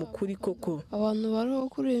bagendera mu kuri koko. Abantu bariho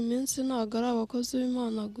kuri iyi minsi ntabwo ari abakozi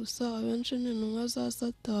b'Imana gusa, abenshi ni intumwa za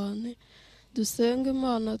Satani. Dusenga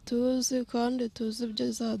Imana tuzi kandi tuzi ibyo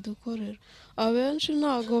izadukorera. Abenshi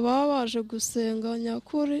ntago baba baje gusenga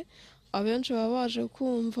nyakuri, abenshi baba baje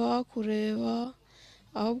kumva, kureba.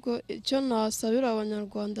 Ahubwo icyo nasabira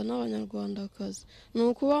abanyarwanda n'abanyarwandakazi ni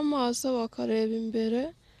ukuba maso, bakareba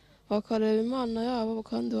imbere, bakareba Imana yabo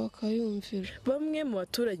kandi bakayumvira. Bamwe mu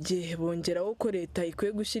baturage bongeraho ko leta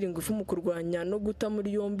ikwiye gushyira ingufu mu kurwanya no guta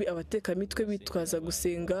muri yombi abatekamitwe bitwaza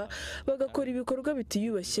gusenga bagakora ibikorwa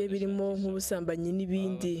bitiyubashye birimo nk'ubusambanyi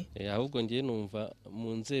n'ibindi. Ahubwo ngiye numva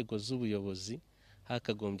mu nzego z'ubuyobozi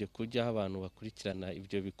hakagombye kujyaho abantu bakurikirana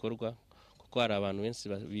ibyo bikorwa, kuko hari abantu benshi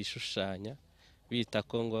bishushanya bita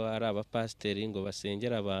ko ngo ari abapasiteri ngo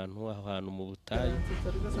basengera abantu ahantu mu butayu,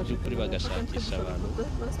 by'ukuri bagashakisha abantu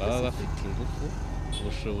baba bafite ingufu,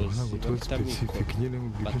 ubushobozi bafite amikoro,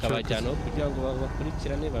 bakabajyanaho kugira ngo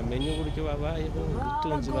bakurikirane, bamenye uburyo babayeho,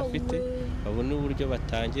 ubutunzi bafite, babone uburyo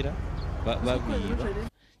batangira babiba.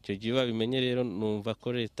 Icyo gihe babimenye rero, numva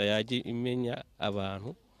ko leta yajya imenya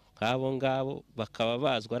abantu nk'abo ngabo, bakaba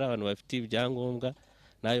bazwa ari abantu bafite ibyangombwa,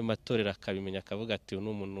 n'ayo matorero akabimenya akavuga ati uyu ni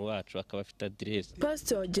umuntu wacu, akaba afite aderesi.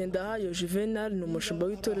 Pastor Wagendahayo Juvenal ni umushumba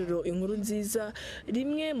w'itorero Inkuru Nziza,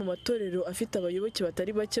 rimwe mu matorero afite abayoboke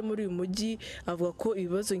batari bake muri uyu mujyi, avuga ko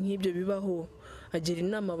ibibazo nk'ibyo bibaho. Agira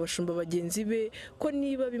inama abashumba bagenzi be ko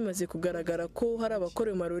niba bimaze kugaragara ko hari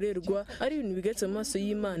abakora marorerwa ari ibintu bigatse mu maso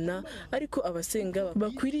y'Imana, ariko abasenga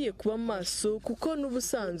bakwiriye kuba maso, kuko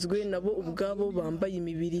n'ubusanzwe nabo ubwabo bambaye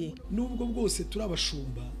imibiri. Nubwo bwose turi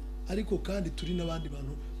abashumba, ariko kandi turi n'abandi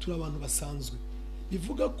bantu, turi abantu basanzwe.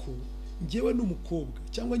 Bivuga ko ngewe n'umukobwa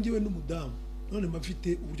cyangwa ngewe n'umudamu none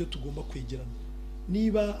mafite uburyo tugomba kwegerana.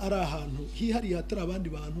 Niba ari ahantu hihariye hatari abandi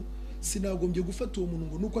bantu, sinagombye gufata uwo muntu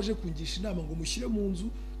ngo nuko aje kungisha inama ngo mushyire mu nzu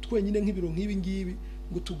twenyine nk'ibiro nk'ibi ngibi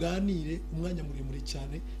ngo tuganire umwanya muremure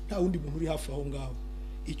cyane nta wundi muntu uri hafi aho ngaho.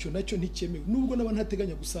 Icyo nacyo nticyemewe, nubwo naba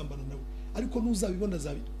ntateganya gusambana nawe, ariko n'uzabibona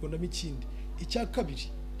azabibonamo ikindi. Icya kabiri,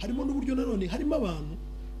 harimo n'uburyo nanone harimo abantu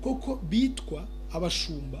koko bitwa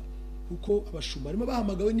abashumba, kuko abashumba harimo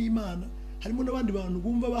bahamagawe n'Imana, harimo n'abandi bantu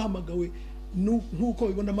bumva bahamagawe nk'uko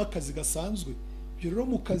babibonamo akazi gasanzwe. Ibyo rero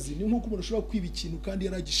mu kazi ni nk'uko umuntu ashobora kwiba ikintu kandi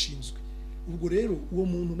yaragishinzwe. Ubwo rero uwo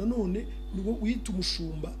muntu nanone niwo wita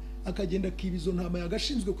umushumba, akagenda akiba izo ntama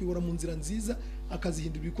yagashinzwe kuyobora mu nzira nziza,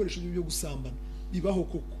 akazihindura ibikoresho byo gusambana. Bibaho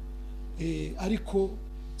koko, ariko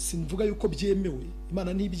simvuga yuko byemewe.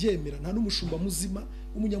 Imana ntibyemera, nta n'umushumba muzima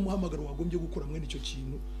w'umunyamuhamagaro wagombye gukora mwene icyo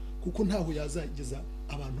kintu, kuko ntaho yazageza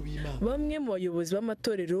abantu b'Imana. Bamwe mu bayobozi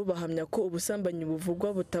b'amatorero bahamya ko ubusambanyi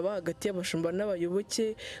buvugwa butaba hagati y'abashumba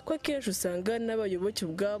n'abayoboke, ko akenshi usanga n'abayoboke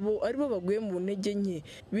ubwabo aribo baguye mu ntege nke,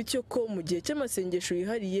 bityo ko mu gihe cy'amasengesho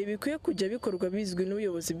yihariye bikwiye kujya bikorwa bizwi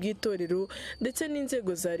n'ubuyobozi bw'itorero ndetse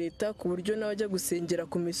n'inzego za leta, ku buryo n'abajya gusengera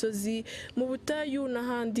ku misozi, mu butayu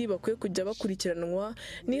n'ahandi bakwiye kujya bakurikiranwa,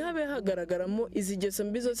 ntihabe hagaragaramo izi ngeso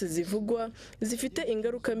mbi zose zivugwa zifite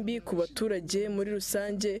ingaruka mbi ku baturage muri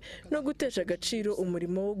rusange no gutesha agaciro umurimo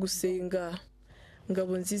wo gusenga.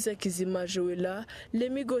 Ngabonziza Kizima Joella,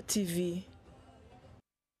 Lemigo TV.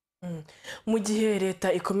 Mu gihe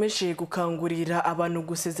leta ikomeje gukangurira abantu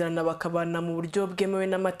gusezerana bakabana mu buryo bwemewe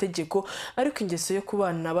n'amategeko, ariko ingeso yo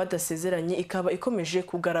kubana badasezeranye ikaba ikomeje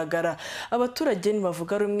kugaragara. Abaturage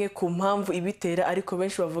ntibavuga rumwe ku mpamvu ibitera, ariko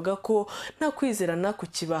benshi bavuga ko nta kwizerana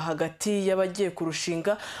kukiba hagati y'abagiye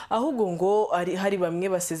kurushinga, ahubwo ngo hari bamwe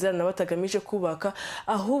basezerana batagamije kubaka,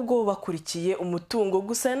 ahubwo bakurikiye umutungo.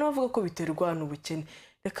 Gusa n'abavuga ko biterwa n'ubukene.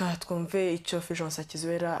 Reka twumve icyo Fulgence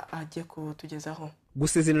Akizwera agiye kutugezaho.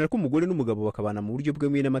 Gusezerana k'umugore n'umugabo bakabana mu buryo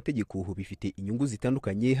bwemewe n'amategeko bifite inyungu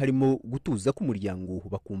zitandukanye, harimo gutuza k'umuryango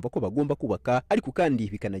bakumva ko bagomba kubaka, ariko kandi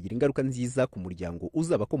bikanagira ingaruka nziza ku muryango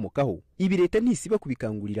uzabakomokaho. Ibi leta ntisiba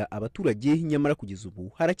kubikangurira abaturage, nyamara kugeza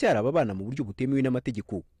ubu haracyari ababana mu buryo butemewe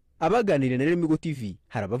n'amategeko. Abaganira na Lemigo TV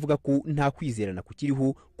hari abavuga ko nta kwizerana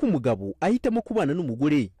kukiriho, ko umugabo ahitamo kubana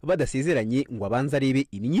n'umugore badasezeranye ngo abanze arebe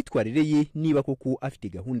imyitwarire ye niba koko afite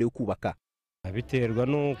gahunda yo kubaka. Biterwa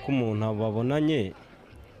n'uko umuntu babonanye,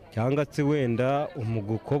 cyangwa se wenda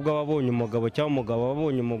umukobwa wabonye umugabo cyangwa umugabo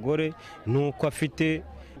wabonye umugore, nuko afite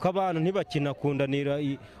ko abantu ntibakinakundanira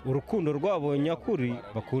urukundo rwabo nyakuri,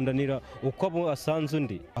 bakundanira uko abo asanze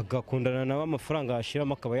undi, agakundana nawe amafaranga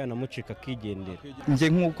yashiramo akaba yanamucika akigendera. Njye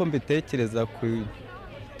nk'uko mbitekereza ku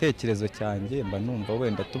gitekerezo cyanjye, mba numva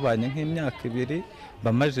wenda tubanye nk'imyaka 2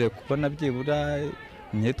 bamaze kubona byibura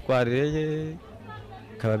imyitwarire ye,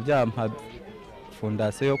 bikaba byampa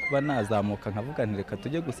fondasiyo yo kuba nazamuka nkavuga nti reka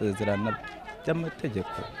tujye gusezerana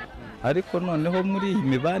by'amategeko. Ariko noneho muri iyi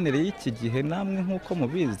mibanire y'iki gihe namwe nk'uko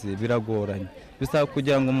mubizi biragoranye, bisaba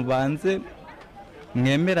kugira ngo mubanze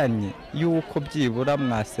mwemeranye yuko byibura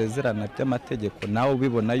mwasezerana by'amategeko, nawe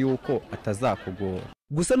ubibona yuko atazakugora.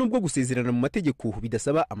 Gusa nubwo gusezerana mu mategeko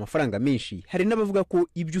bidasaba amafaranga menshi, hari n'abavuga ko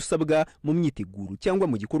ibyo usabwa mu myiteguro cyangwa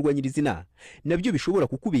mu gikorwa nyirizina nabyo bishobora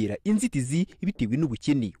kukubera inzitizi bitewe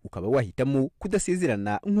n'ubukene, ukaba wahitamo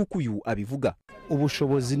kudasezerana nk'uko uyu abivuga.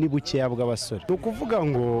 Ubushobozi ni bukeya bw'abasore, ni ukuvuga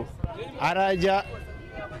ngo arajya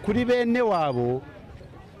kuri bene wabo,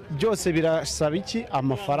 byose birasaba iki?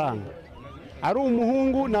 Amafaranga. Ari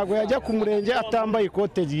umuhungu ntabwo yajya ku murenge atambaye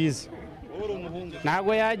ikote ryiza,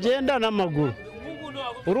 ntabwo yagenda n'amaguru.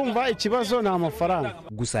 Urumva ikibazo ni amafaranga.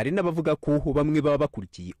 Gusa hari n'abavuga ko bamwe baba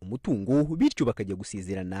bakurikiye umutungo, bityo bakajya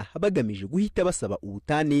gusezerana bagamije guhita basaba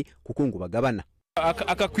ubutane kuko ngo bagabana.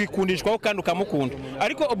 Akakwikundishwaho kandi ukamukunda,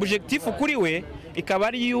 ariko objectif kuri we ikaba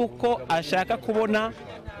ari yuko ashaka kubona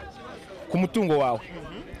ku mutungo wawe,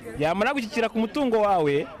 yamara gushyikira ku mutungo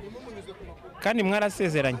wawe kandi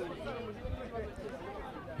mwarasezeranye,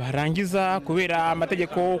 barangiza kubera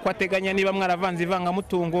amategeko uko ateganya, niba mwaravanze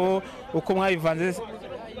ivangamutungo uko mwabivanze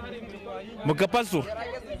mugapazura,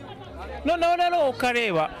 noneho rero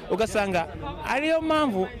ukareba ugasanga ariyo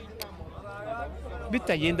mpamvu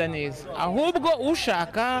bitagenda neza. Ahubwo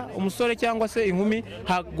ushaka umusore cyangwa se inkumi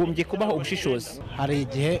hagombye kubaho ubushishozi. Hari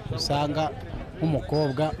igihe usanga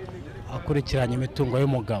nk'umukobwa akurikiranye imitungo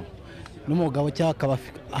y'umugabo, n'umugabo cyangwa akaba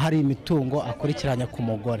hari imitungo akurikiranye ku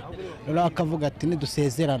mugore, rero akavuga ati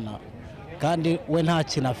nidusezerana kandi we nta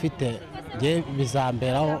kintu afite, nge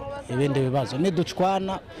bizamberaho ibindi bibazo,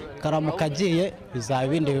 niducwana karamuka agiye bizaba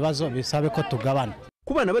ibindi bibazo bisabe ko tugabana.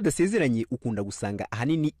 Ku bana badasezeranye ukunda gusanga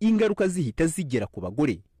ahanini ingaruka zihita zigera ku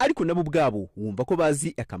bagore, ariko nabo ubwabo wumva ko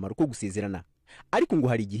bazi akamaro ko gusezerana. Ariko ngo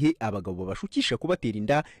hari igihe abagabo babashukisha kubatera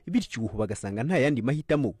inda, bityo bagasanga nta yandi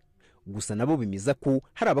mahitamo. Gusa nabo bimiza ko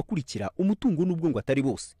hari abakurikira umutungo n'ubwo ngo atari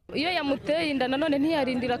bose. Iyo yamuteye inda nanone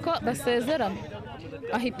ntiyarindira ko basezerana,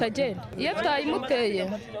 ahita agenda. Iyo atayimuteye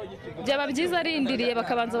byaba byiza arindiriye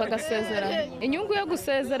bakabanza bagasezerana. Inyungu yo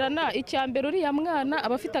gusezerana, icyambere uriya mwana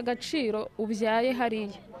aba afite agaciro ubyaye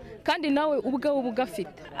hariya, kandi nawe ubwawe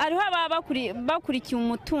ubugafite. Hariho ababa bakurikiye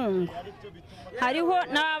umutungo, hariho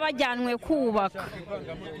n'abajyanwe kubaka,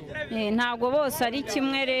 ntabwo bose ari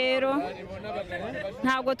kimwe, rero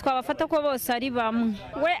ntabwo twabafata ko bose ari bamwe.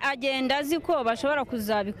 We agenda azi ko bashobora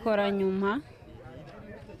kuzabikora nyuma,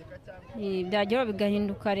 byageraho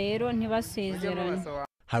bigahinduka rero ntibasezerane.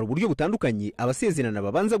 Hari uburyo butandukanye abasezerana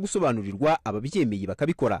babanza gusobanurirwa ababyemeye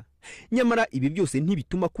bakabikora, nyamara ibi byose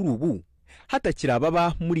ntibituma kuri ubu hatakira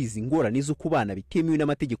ababa muri izi ngorane zo kubana bitemewe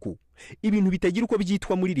n'amategeko, ibintu bitagira uko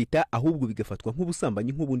byitwa muri leta, ahubwo bigafatwa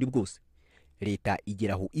nk'ubusambanyi nk'ubundi bwose. Leta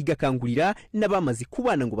igeraho igakangurira n'abamaze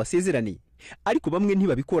kubana ngo basezerane, ariko bamwe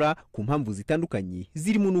ntibabikora ku mpamvu zitandukanye,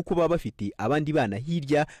 zirimo nuko baba bafite abandi bana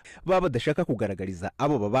hirya baba badashaka kugaragariza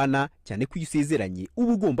abo babana, cyane ko iyo usezeranye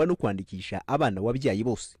uba ugomba no kwandikisha abana wabyaye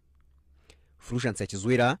bose. Fulgence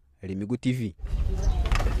Kizwera, Lemigo TV.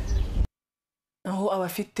 Aho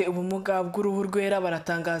abafite ubumuga bw'uruhu rwera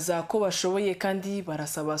baratangaza ko bashoboye kandi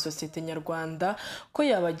barasaba sosiyete nyarwanda ko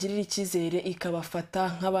yabagirira icyizere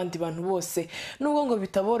ikabafata nk'abandi bantu bose. Nubwo ngo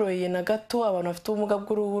bitaboroheye na gato, abantu bafite ubumuga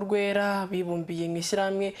bw'uruhu rwera bibumbiye mu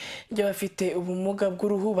ishyirahamwe ry'abafite ubumuga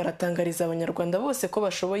bw'uruhu baratangariza abanyarwanda bose ko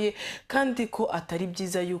bashoboye kandi ko atari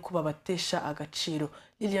byiza yuko babatesha agaciro.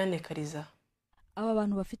 Liliane Kariza. Aba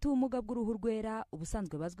bantu bafite ubumuga bw'uruhu rwera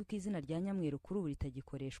ubusanzwe bazwi ku izina rya Nyamweru kuri ubu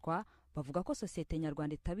ritagikoreshwa, bavuga ko sosiyete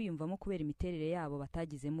nyarwanda itabiyumvamo kubera imiterere yabo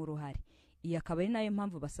batagizemo uruhare. Iyi akaba ari nayo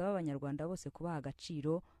mpamvu basaba abanyarwanda bose kubaha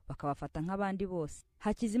agaciro bakabafata nk'abandi bose.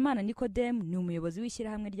 Hakizimana Nikodemu ni umuyobozi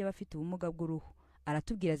w'ishyirahamwe ry'abafite ubumuga bw'uruhu,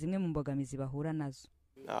 aratubwira zimwe mu mbogamizi bahura nazo.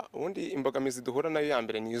 Ubundi imbogamizi duhura nayo ya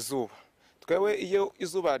mbere ni izuba. Twewe iyo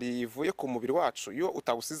izuba rivuye ku mubiri wacu, iyo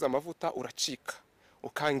utawusize amavuta uracika,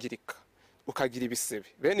 ukangirika, ukagira ibisebe.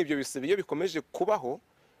 Bene ibyo bisebe iyo bikomeje kubaho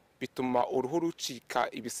bituma uruhu rucika,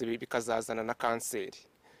 ibisebe bikazazana na kanseri.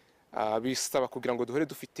 Bisaba kugira ngo duhore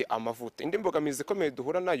dufite amavuta. Indi mbogamizi ikomeye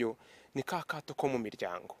duhura nayo ni ka kato ko mu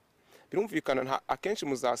miryango. birumvikana akenshi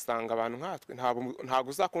muzasanga abantu nkatwe ntabwo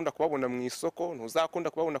uzakunda kubabona mu isoko, ntuzakunda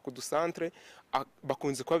kubabona ku dusantere,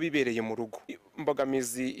 bakunze kuba bibereye mu rugo.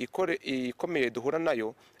 Imbogamizi ikomeye duhura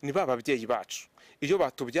nayo ni ba babyeyi bacu. Iyo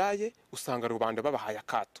batubyaye usanga rubanda babahaye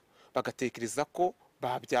akato, bagatekereza ko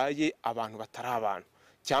babyaye abantu batari abantu,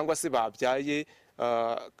 cyangwa se babyaye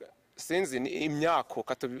sinzi imyako,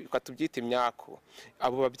 katubyita imyako.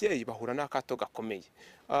 Abo babyeyi bahura n'akato gakomeye.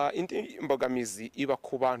 Indi mbogamizi iba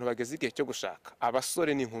ku bantu bageze igihe cyo gushaka,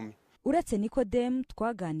 abasore n'inkumi. Uretse Nikodemu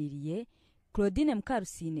twaganiriye, Claudine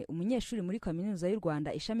Mukarusine, umunyeshuri muri Kaminuza y'u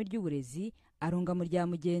Rwanda ishami ry'uburezi, arunga mu rya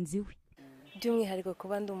mugenzi we. By'umwihariko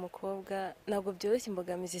kuba ndi umukobwa ntabwo byoroshye,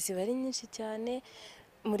 imbogamizi ziba ari nyinshi cyane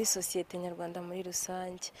muri sosiyete nyarwanda muri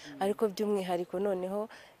rusange, ariko by'umwihariko noneho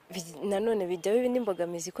nanone bijya biba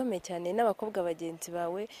n'imbogamizi ikomeye cyane n'abakobwa bagenzi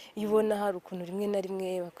bawe. Iyo ubona hari ukuntu rimwe na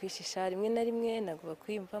rimwe bakwishisha, rimwe na rimwe ntabwo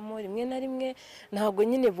bakwiyumvamo, rimwe na rimwe ntabwo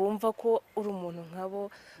nyine bumva ko uri umuntu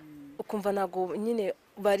nkabo, ukumva ntabwo nyine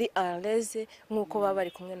bari areze nk'uko baba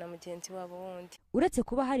bari kumwe na mugenzi wabo wundi. Uretse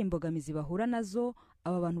kuba hari imbogamizi bahura nazo,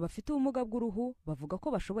 aba bantu bafite ubumuga bw'uruhu bavuga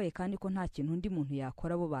ko bashoboye kandi ko nta kintu undi muntu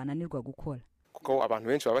yakora bo bananirwa gukora. Kuko abantu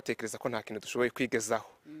benshi baba batekereza ko nta kintu dushoboye kwigezaho,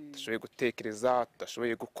 dushoboye gutekereza,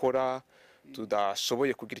 tudashoboye gukora,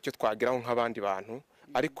 tudashoboye kugira icyo twageraho nk'abandi bantu,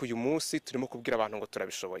 ariko uyu munsi turimo kubwira abantu ngo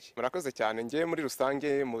turabishoboye. Murakoze cyane. Ngiye muri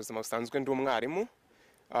rusange mu buzima busanzwe ndi umwarimu,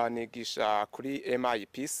 nigisha kuri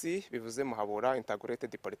MIPC, bivuze Muhabura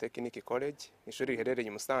Integrated Polytechnic College, ishuri riherereye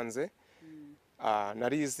i Musanze.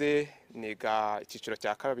 Narize niga icyiciro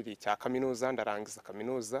cya kabiri cya kaminuza, ndarangiza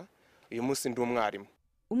kaminuza. Uyu munsi ndi umwarimu.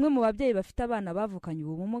 Umwe mu babyeyi bafite abana bavukanye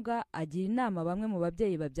ubumuga agira inama bamwe mu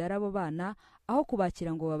babyeyi babyara abo bana, aho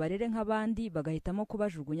kubakira ngo babarere nk'abandi bagahitamo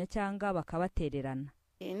kubajugunya cyangwa bakabatererana.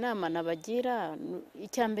 Inama nabagira,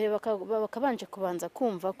 icyambere bakabanje kubanza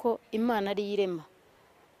kumva ko Imana ari irema.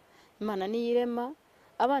 Imana ni irema,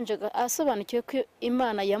 abanje asobanukiwe ko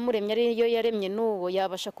Imana yamuremye ari yo yaremye n'uwo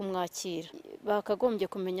yabasha kumwakira. Bakagombye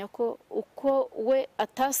kumenya ko uko we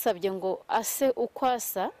atasabye ngo ase uko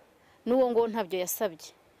asa, n'uwo ngo ntabyo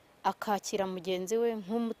yasabye, akakira mugenzi we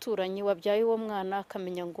nk'umuturanyi wabyaye uwo mwana,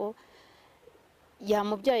 akamenya ngo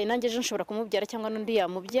yamubyaye nanjye ejo nshobora kumubyara cyangwa n'undi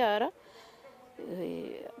yamubyara,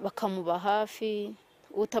 bakamuba hafi.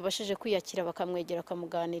 Utabashije kwiyakira bakamwegera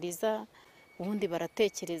akamuganiriza, ubundi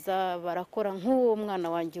baratekereza, barakora. Nk'uwo mwana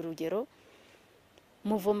wanjye urugero,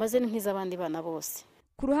 muvoma ze nk'iz'abandi bana bose.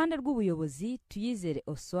 Ku ruhande rw'ubuyobozi, Tuyizere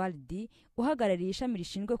Oswald uhagarariye ishami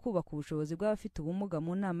rishinzwe kubaka ubushobozi bw'abafite ubumuga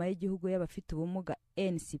mu nama y'igihugu y'abafite ubumuga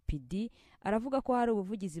NCPD, aravuga ko hari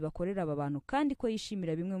ubuvugizi bakorera aba bantu kandi ko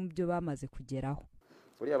yishimira bimwe mu byo bamaze kugeraho.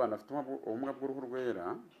 Buriya abantu bafite ubumuga bw'uruhu rwera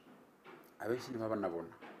abenshi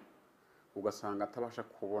ntibabanabona, ugasanga atabasha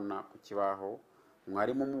kubona ku kibaho,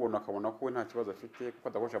 mwarimu umubona akabona ko we nta kibazo afite kuko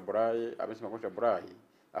adakoresha buraye, abenshi bakoresha buraye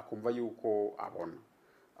akumva yuko abona.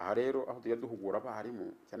 Aha rero aho tujya duhugura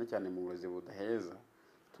abarimu cyane cyane mu burezi budaheza,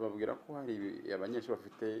 tubabwira ko hari abanyeshuri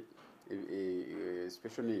bafite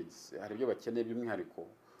special needs, hari ibyo bakeneye by'umwihariko,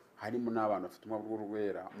 harimo n'abantu bafite ubumuga bw'uruhu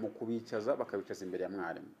rwera, mu kubicaza bakabicaza imbere ya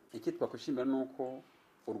mwarimu. Iki twakwishimira ni uko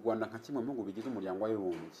u Rwanda nka kimwe mu bihugu bigize umuryango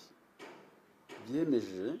w'abibumbye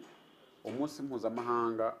byemeje umunsi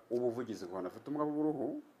mpuzamahanga w'ubuvugizi ku bantu bafite ubumuga bw'uruhu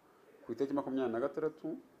ku itariki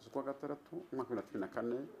 26 z'ukwa gatandatu umwaka wa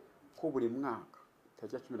 2024, ko buri mwaka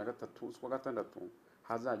tariki 13 z'ukwa gatandatu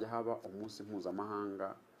hazajya haba umunsi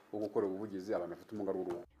mpuzamahanga wo gukora ubuvugizi abantu bafite ubumuga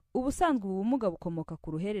bw'uruhu. Ubusanzwe ubumuga bukomoka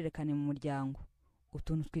ku ruhererekane mu muryango.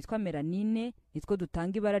 Utuntu twitwa melanine nitwo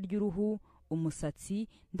dutanga ibara ry'uruhu, umusatsi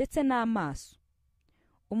ndetse n'amaso.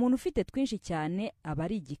 Umuntu ufite twinshi cyane aba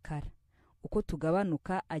ari igikara. Uko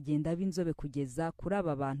tugabanuka agenda b'inzobe kugeza kuri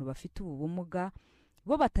aba bantu bafite ubumuga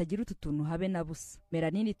bo batagira utu tuntu habe na busa.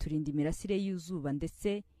 Melanine turinda imirasire y'izuba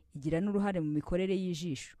ndetse igira n'uruhare mu mikorere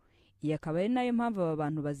y'ijisho. Iyi akaba ari nayo mpamvu aba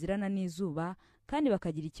bantu bazirana n'izuba kandi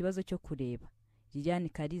bakagira ikibazo cyo kureba. Liliane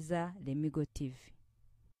Kariza, Lemigo TV.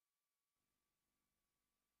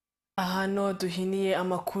 Hano duhiniye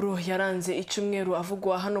amakuru yaranze icyumweru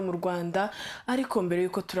avugwa hano mu Rwanda, ariko mbere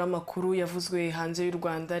yuko turi amakuru yavuzwe hanze y'u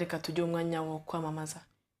Rwanda, reka tujye umwanya wo kwamamaza.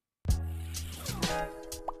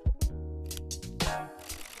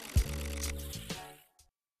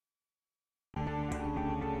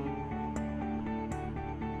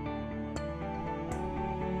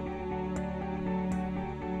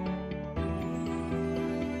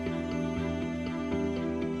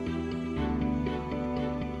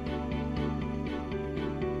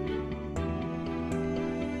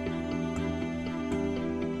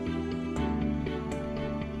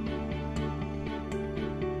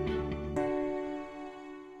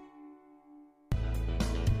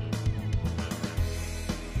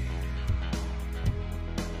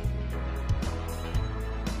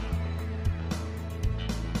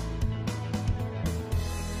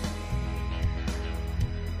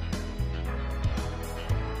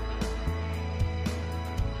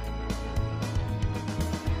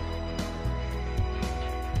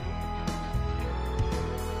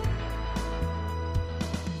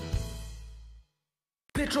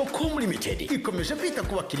 Petrocom Limited ikomeje kwita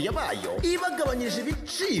ku bakiriya bayo ibagabanyije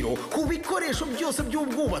ibiciro ku bikoresho byose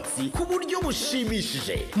by'ubwubatsi ku buryo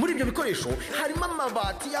bushimishije. Muri ibyo bikoresho harimo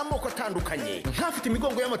amabati y'amoko atandukanye nk'afite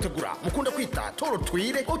imigongo y'amategura mukunda kwita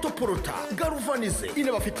torotwire, autoporota, galvanize,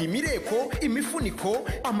 inabafite imireko, imifuniko,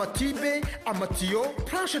 amatibe, amatiyo,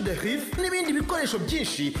 planche de rive n'ibindi bikoresho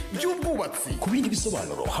byinshi by'ubwubatsi. Ku bindi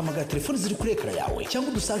bisobanuro hamagara telefoni ziri kuri ekara yawe cyangwa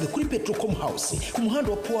udusange kuri Petrocom House ku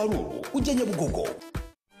muhanda wa Poirot ujya Nyabugogo.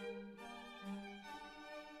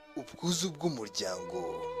 Ubwuzu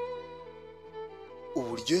bw'umuryango,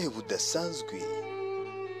 uburyohe budasanzwe,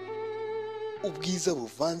 ubwiza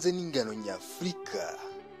buvanze n'ingano nyafurika,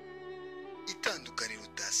 itandukaniro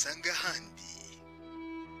utasanga ahandi.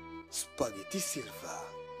 Spaghetti Silva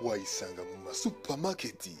wayisanga mu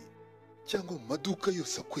masupamaketi cyangwa mu maduka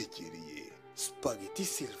yose akwegereye. Spaghetti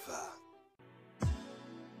Silva.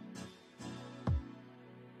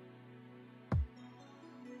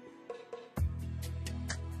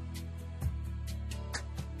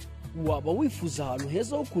 Waba wifuza ahantu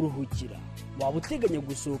heza ho kuruhukira? Waba uteganya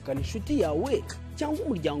gusohokana inshuti yawe cyangwa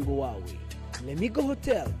umuryango wawe? Lemigo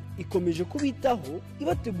Hotel ikomeje kubitaho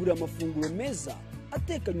ibategurira amafunguro meza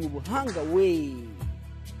atekanywe ubuhanga we.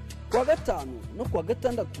 Kuwa gatanu no kuwa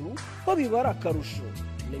gatandatu babibara akarusho.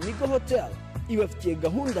 Lemigo Hotel ibafitiye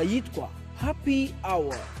gahunda yitwa Happy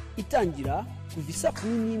Hour itangira kuva saa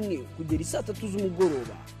 11 kugera saa 3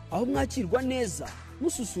 z'umugoroba, aho mwakirwa neza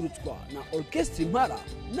mususurutswa na orchestre Impara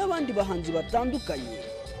n'abandi bahanzi batandukanye.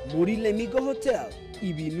 Muri Lemigo Hotel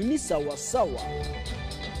ibintu ni sawa sawa.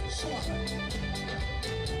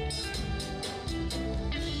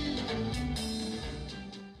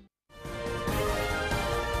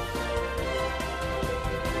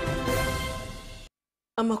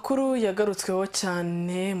 Amakuru yagarutsweho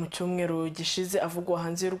cyane mu cyumweru gishize avugwa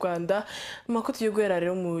hanze y'u Rwanda. Amakuru tugiye guhera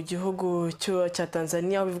rero mu gihugu cya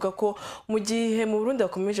Tanzania bivuga ko mu gihe mu Burundi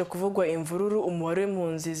hakomeje kuvugwa imvururu, umubare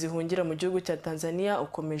w'impunzi zihungira mu gihugu cya Tanzania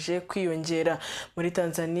ukomeje kwiyongera. Muri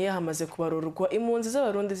Tanzania hamaze kubarurwa impunzi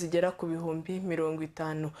z'abarundi zigera ku bihumbi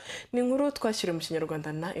 50. Ni inkuru twashyiriye mu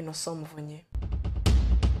Kinyarwanda na Innocent Muvunyi.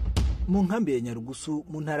 Mu nkambi ya Nyarugusu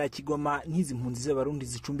mu ntara ya Kigoma n'izi mpunzi z'abarundi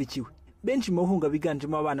zicumbikiwe. Benshi mu bahunga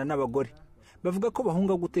biganjemo abana n'abagore bavuga ko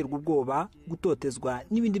bahunga guterwa ubwoba, gutotezwa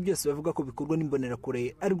n'ibindi byose bavuga ko bikorwa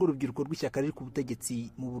n'imbonerakure ari rwo rubyiruko rw'ishyaka riri ku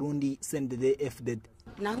butegetsi mu Burundi CNDD-FDD.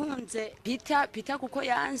 Nahunze Peter kuko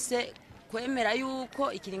yanse kwemera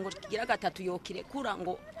yuko ikiringo kigira gatatu yokirekura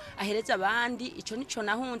ngo ahereza abandi. Ico nico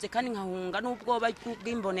nahunze kandi nkahunga n'ubwoba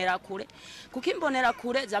bw'imbonerakure kuko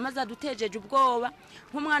imbonerakure zamaza dutejeje ubwoba.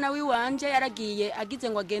 Nk'umwana wiwanje yaragiye agize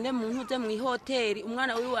ngo agende mu ntuze mu hoteli,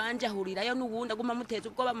 umwana wiwanje ahurirayo n'ubundi aguma muteza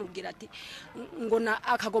ubwoba mubwira ati ngo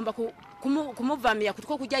akagomba kumuvamira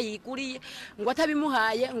kutwo kujya yiguriye ngo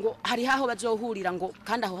atabimuhaye ngo hari haho bazohurira ngo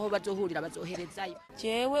kandi aho bazohurira bazoherezayo.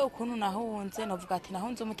 Jewe ukuntu nahunze novuga ati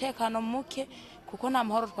nahunze umutekano muke kuko nta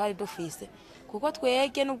mahoro twari dufise, kuko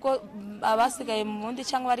twege nubwo abasigaye mu Burundi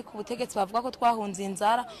cyangwa bari ku butegetsi bavuga ko twahunze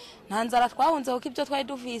inzara, nta nzara twahunze kuko ibyo twari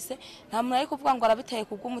dufise nta muntu ari kuvuga ngo arabiteye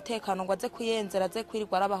kubw'umutekano ngo aze kwiyenzera aze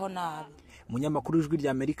kwirirwa arabaho nabi. Umunyamakuru w'Ijwi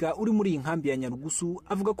ry'Amerika uri muri iyi nkambi ya Nyarugusu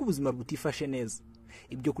avuga ko ubuzima butifashe neza.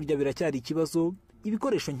 Ibyo kurya biracyari ikibazo,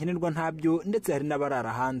 ibikoresho nkenerwa ntabyo, ndetse hari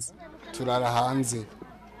n'abarara hanze. Turara hanze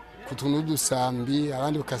ku tuntu dusambi,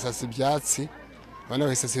 abandi bakasasa ibyatsi, abandi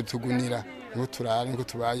bakasasa tugunira, ngo turare ngo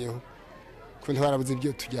tubayeho ko ntibarabuze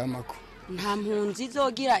ibyo turyamako. Nta mpunzi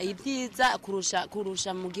zogira ibyiza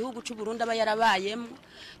kurusha mu gihugu cy'u Burundi aba yarabayemo.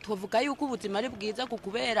 Tuvuga yuko ubuzima ari bwiza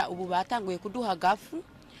kubera ubu batanguye kuduha gafu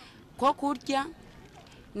ko kurya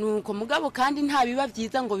nuko mugabo kandi nta biba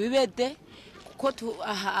byiza ngo bibede kuko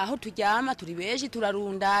aho turyama turi beje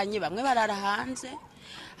turarundanye, bamwe barara hanze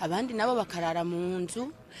abandi nabo bakarara mu nzu,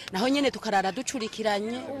 naho nyene tukarara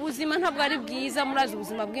ducurikiranye. Ubuzima ntabwo ari bwiza, murazi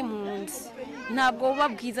ubuzima bw'impunzi ntabwo buba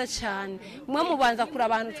bwiza cyane. Mwe mubanza kuri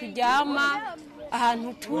abantu turyama,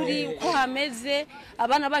 ahantu turi uko hameze,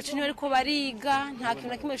 abana bacu niyo ariko bariga, nta kintu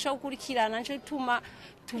na kimwe gishobora gukurikirana, nico gituma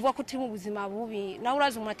tuvuga ko turi mu buzima bubi. Nawe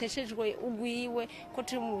urazi umuntu ateshejwe ugwiwe ko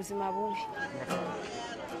turi mu buzima bubi.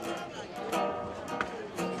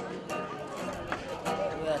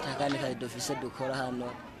 Atakane kazi dufise dukora hano,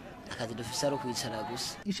 akazi dufise ari kwicara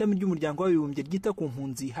gusa. Ishami ry'umuryango w'abibumbye ryita ku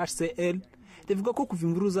mpunzi HCR rivuga ko kuva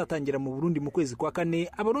imvuru zatangira mu Burundi mu kwezi kwa kane,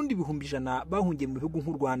 abarundi 100 bahungiye mu bihugu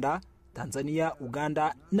nk'u Rwanda, Tanzania,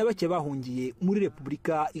 Uganda na bake bahungiye muri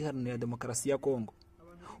Repubulika Iharanira Demokarasi ya Kongo.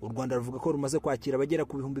 U Rwanda ruvuga ko rumaze kwakira abagera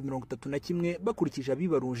ku 31,000 bakurikije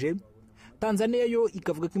abibaruje. Tanzania yo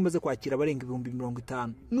ikavuga ko imaze kwakira abarenga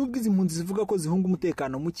 50,000. Nubwo izi mpunzi zivuga ko zihunga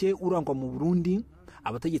umutekano muke urangwa mu Burundi,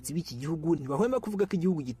 abategetsi b'iki gihugu ntibahwema kuvuga ko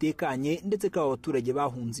igihugu gitekanye ndetse ko aba baturage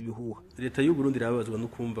bahunze ibihuha. Leta y'u Burundi irababazwa no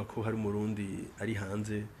kumva ko hari umurundi ari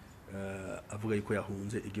hanze avuga yuko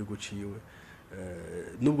yahunze igihugu ciwe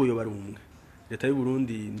nubwo yo bari umwe. Leta y'u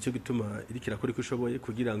Burundi nicyo gituma iriko irakora uko ishoboye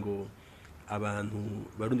kugira ngo abantu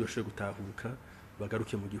barundi bashobore gutahuka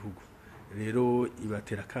bagaruke mu gihugu. Rero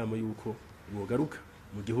ibatera kamo yuko bogaruka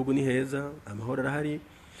mu gihugu, ni heza, amahoro arahari,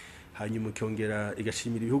 hanyuma ikongera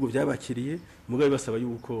igashimira ibihugu byabakiriye, mugabo basaba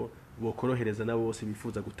yuko bokorohereza nabo bose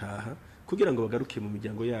bifuza gutaha kugira ngo bagaruke mu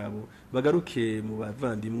miryango yabo, bagaruke mu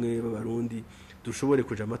bavandimwe b'abarundi, dushobore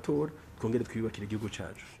kuja amatora twongere twibakira igihugu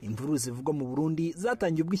cyacu. Imvururu zivugwa mu Burundi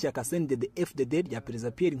zatangiye ubwo ishyaka CNDD-FDD rya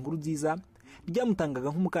Perezida Pierre Nkurunziza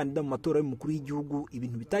ryamutangaga nk'umukandida mu matora y'umukuru w'igihugu,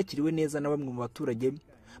 ibintu bitakiriwe neza na bamwe mu baturage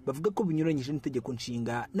bavuga ko binyuranyije n'itegeko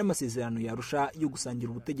nshinga n'amasezerano yarusha yo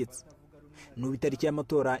gusangira ubutegetsi. N'ubu itariki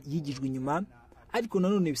y'amatora yigijwe inyuma, ariko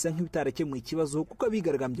nanone bisa nk'ibitarakemuye ikibazo kuko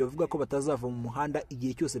abigaragambye bavuga ko batazava mu muhanda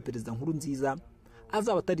igihe cyose Perezida Nkurunziza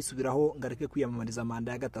azaba atarisubiraho ngo areke kwiyamamariza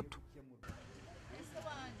manda ya gatatu.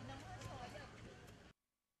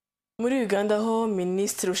 Muri Uganda ho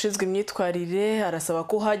Minisitiri ushinzwe imyitwarire arasaba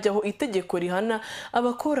ko hajyaho itegeko rihana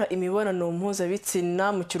abakora imibonano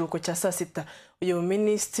mpuzabitsina mu kiruhuko cya saa sita. Uyu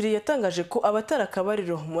minisitiri yatangaje ko abatara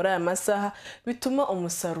akabariro muri aya masaha bituma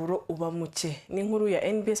umusaruro uba muke. Ni inkuru ya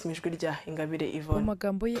NBS mu ijwi rya Ingabire Yvonne. Mu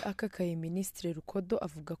magambo ye akakaye, Minisitiri Rukodo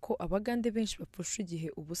avuga ko abagande benshi bapfusha igihe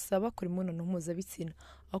ubusa bakora imibonano mpuzabitsina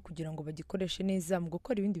aho kugira ngo bagikoreshe neza mu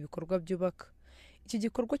gukora ibindi bikorwa byubaka. Iki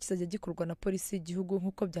gikorwa kizajya gikorwa na polisi y'igihugu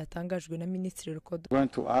nk'uko byatangajwe na Minisitiri Rukodo.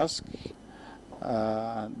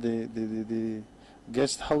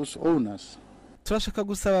 Turashaka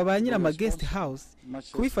gusaba ba nyiri ama guest house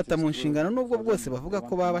kubifata mu nshingano nubwo bwose bavuga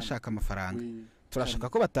ko baba bashaka amafaranga. Turashaka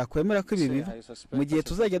ko batakwemera ko ibi biba mu gihe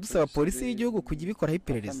tuzajya dusaba polisi y'igihugu kujya ibikoraho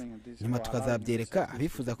iperereza, nyuma tukazabyereka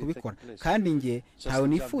abifuza kubikora, kandi nge ntawe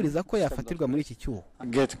nifuriza ko yafatirwa muri iki cyuho.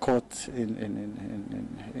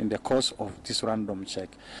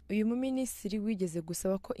 Uyu muminisitiri wigeze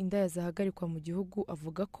gusaba ko indaya zahagarikwa mu gihugu,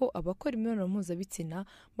 avuga ko abakora imibonano mpuzabitsina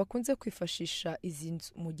bakunze kwifashisha izi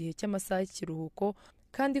nzu mu gihe cy'amasaha y'ikiruhuko,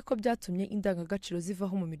 kandi ko byatumye indangagaciro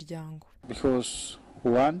zivaho mu miryango.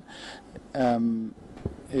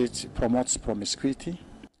 It promotes promiscuity.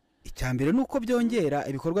 Icya mbere nuko byongera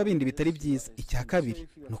ibikorwa bindi bitari byiza. Icya kabiri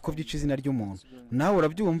nuko byica izina ry'umuntu. Nawe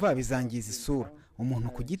urabyumva bizangiza isura umuntu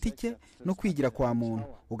ku giti cye no kwigira kwa muntu,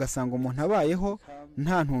 ugasanga umuntu abayeho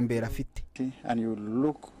nta ntumbero afite.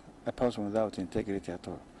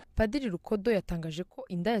 Padiri Rukodo yatangaje ko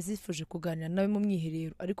indaya zifuje kuganira nawe mu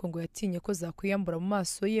mwiherero, ariko ngo yatinye ko zakwiyambura mu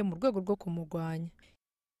maso ye mu rwego rwo kumurwanya.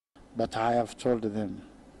 But I have told them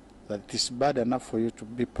that it is bad enough for you to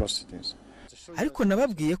be prostitutes. Ariko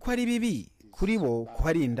nababwiye ko ari bibi kuri bo ko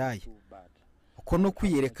hari indaya, uko no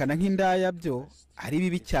kwiyerekana nk'indaya byo ari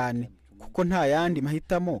bibi cyane, kuko nta yandi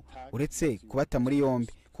mahitamo uretse kubata muri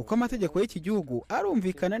yombi, kuko amategeko y'iki gihugu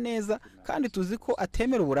arumvikana neza kandi tuzi ko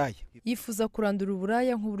atemera uburaya. Yifuza kurandura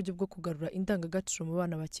uburaya nk'uburyo bwo kugarura indangagaciro mu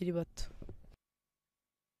bana bakiri bato.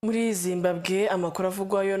 Muri Zimbabwe amakuru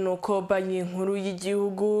avugwayo nuko banki nkuru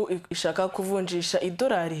y'igihugu ishaka kuvunjisha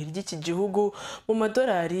idolari ry'iki gihugu mu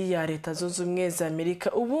madolari ya Leta Zunze Ubumwe za Amerika.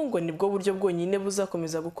 Ubu ngo nibwo buryo bwonyine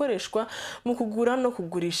buzakomeza gukoreshwa mu kugura no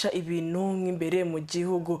kugurisha ibintu nk'imbere mu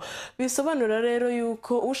gihugu. Bisobanura rero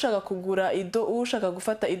yuko ushaka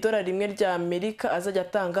gufata idolari rimwe rya Amerika azajya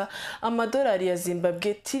atanga amadolari ya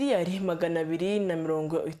Zimbabwe tiriyari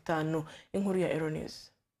 250. Inkuru ya Eronews.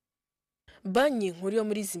 Banki nkuru yo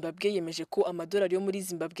muri Zimbabwe yemeje ko amadolari yo muri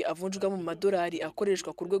Zimbabwe avunjwa mu madolari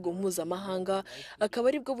akoreshwa ku rwego mpuzamahanga, akaba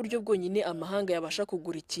ari bwo buryo bwonyine amahanga yabasha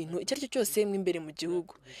kugura ikintu icyo ari cyo cyose imbere mu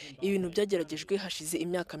gihugu. Ibintu byageragejwe hashize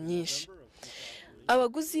imyaka myinshi.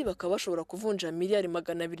 Abaguzi bakaba bashobora kuvunja miliyari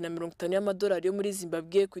 250 y'amadolari yo muri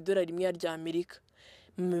Zimbabwe ku idolari rimwe rya Amerika.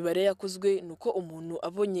 Mu mibare yakozwe nuko umuntu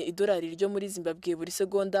abonye idolari ryo muri Zimbabwe buri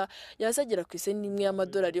segonda yazagera ku iseni imwe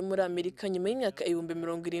y'amadolari yo muri Amerika nyuma y'imyaka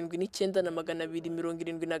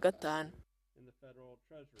 79,275.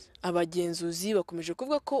 Abagenzuzi bakomeje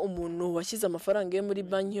kuvuga ko umuntu washyize amafaranga ye muri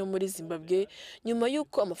banki yo muri Zimbabwe nyuma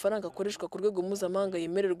y'uko amafaranga akoreshwa ku rwego mpuzamahanga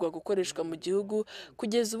yemererwa gukoreshwa mu gihugu,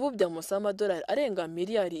 kugeza ubu byamusa amadolari arenga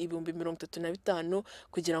miliyari 35,000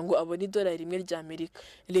 kugira ngo abone idolari rimwe rya Amerika.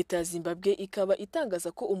 Leta ya Zimbabwe ikaba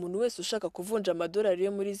itangaza ko umuntu wese ushaka kuvunja amadolari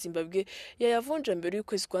yo muri Zimbabwe yayavunja mbere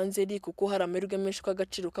y'ukwezi kwa Nzeri, kuko hari amahirwe menshi ko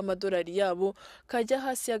agaciro k'amadolari yabo kajya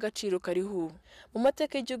hasi y'agaciro kariho. Mu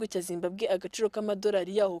mateka y'igihugu cya Zimbabwe agaciro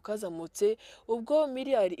k'amadolari yaho kazamutse ubwo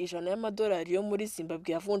miliyari 100 y'amadolari yo muri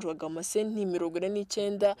Zimbabwe yavunjwaga amasenti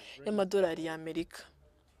 49 y'amadolari ya Amerika.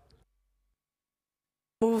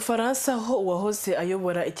 Mu Bufaransa ho uwahoze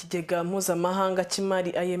ayobora ikigega mpuzamahanga cy'imari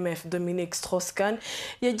IMF Dominique Strauss-Kahn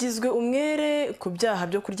yagizwe umwere ku byaha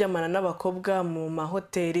byo kuryamana n'abakobwa mu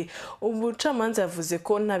mahoteli. Ubucamanza yavuze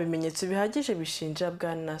ko nta bimenyetso bihagije bishinja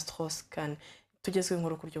bwana Strauss-Kahn. Tugezwe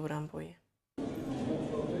inkuru ku buryo burambuye.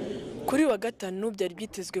 Kuri wa gatanu byari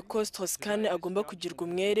byitezwe ko Strauss-Kahn agomba kugirwa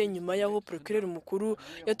umwere nyuma y'aho procureur mukuru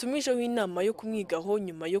yatumijeho inama yo kumwigaho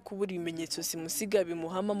nyuma yo kubura ibimenyetso simusiga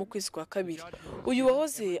bimuhama mu kwezi kwa kabiri. Uyu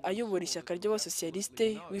wahoze ayobora ishyaka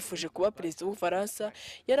ry'abasosiyaliste wifuje kuba perezida w'Ubufaransa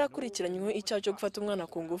yari akurikiranyweho icyaha cyo gufata umwana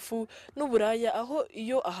ku ngufu n'uburaya, aho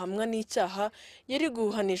iyo ahamwa n'icyaha yari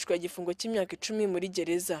guhanishwa igifungo cy'imyaka 10 muri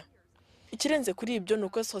gereza. Ikirenze kuri ibyo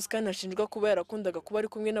nuko Strauss-Kahn ashinjwa kuba yarakundaga kuba ari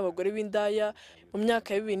kumwe n'abagore b'indaya mu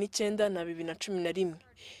myaka ya 2009 na 2011.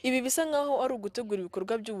 Ibi bisa nkaho ari ugutegura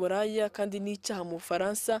ibikorwa by'uburaya kandi n'icyaha mu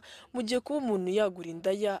Bufaransa mu gihe kuba umuntu yagura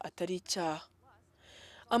indaya atari icyaha.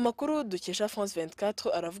 Amakuru dukesha France 24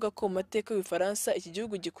 aravuga ko mu mateka y'Ubufaransa iki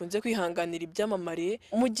gihugu gikunze kwihanganira ibyamamare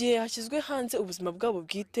mu gihe hashyizwe hanze ubuzima bwabo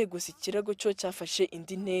bwite, gusa ikirego cyo cyafashe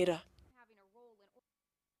indi ntera.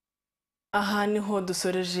 Aha niho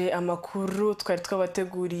dusoreje amakuru twari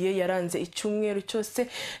twabateguriye yaranze icyumweru cyose.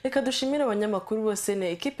 Reka dushimire abanyamakuru bose na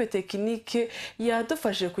equipe technique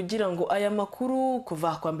yadufashe kugira ngo aya makuru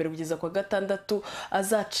kuva kwa mbere kugeza kwa gatandatu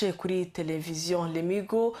azace kuri televiziyo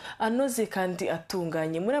Lemigo anoze kandi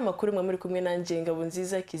atunganye. Muri amakuru mwe muri kumwe nanjye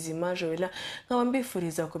Ngabonziza Kizima Joella, nkaba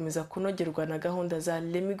mbifuriza gukomeza kunogerwa na gahunda za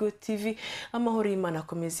Lemigo TV. Amahoro y'Imana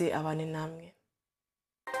akomeze abane namwe.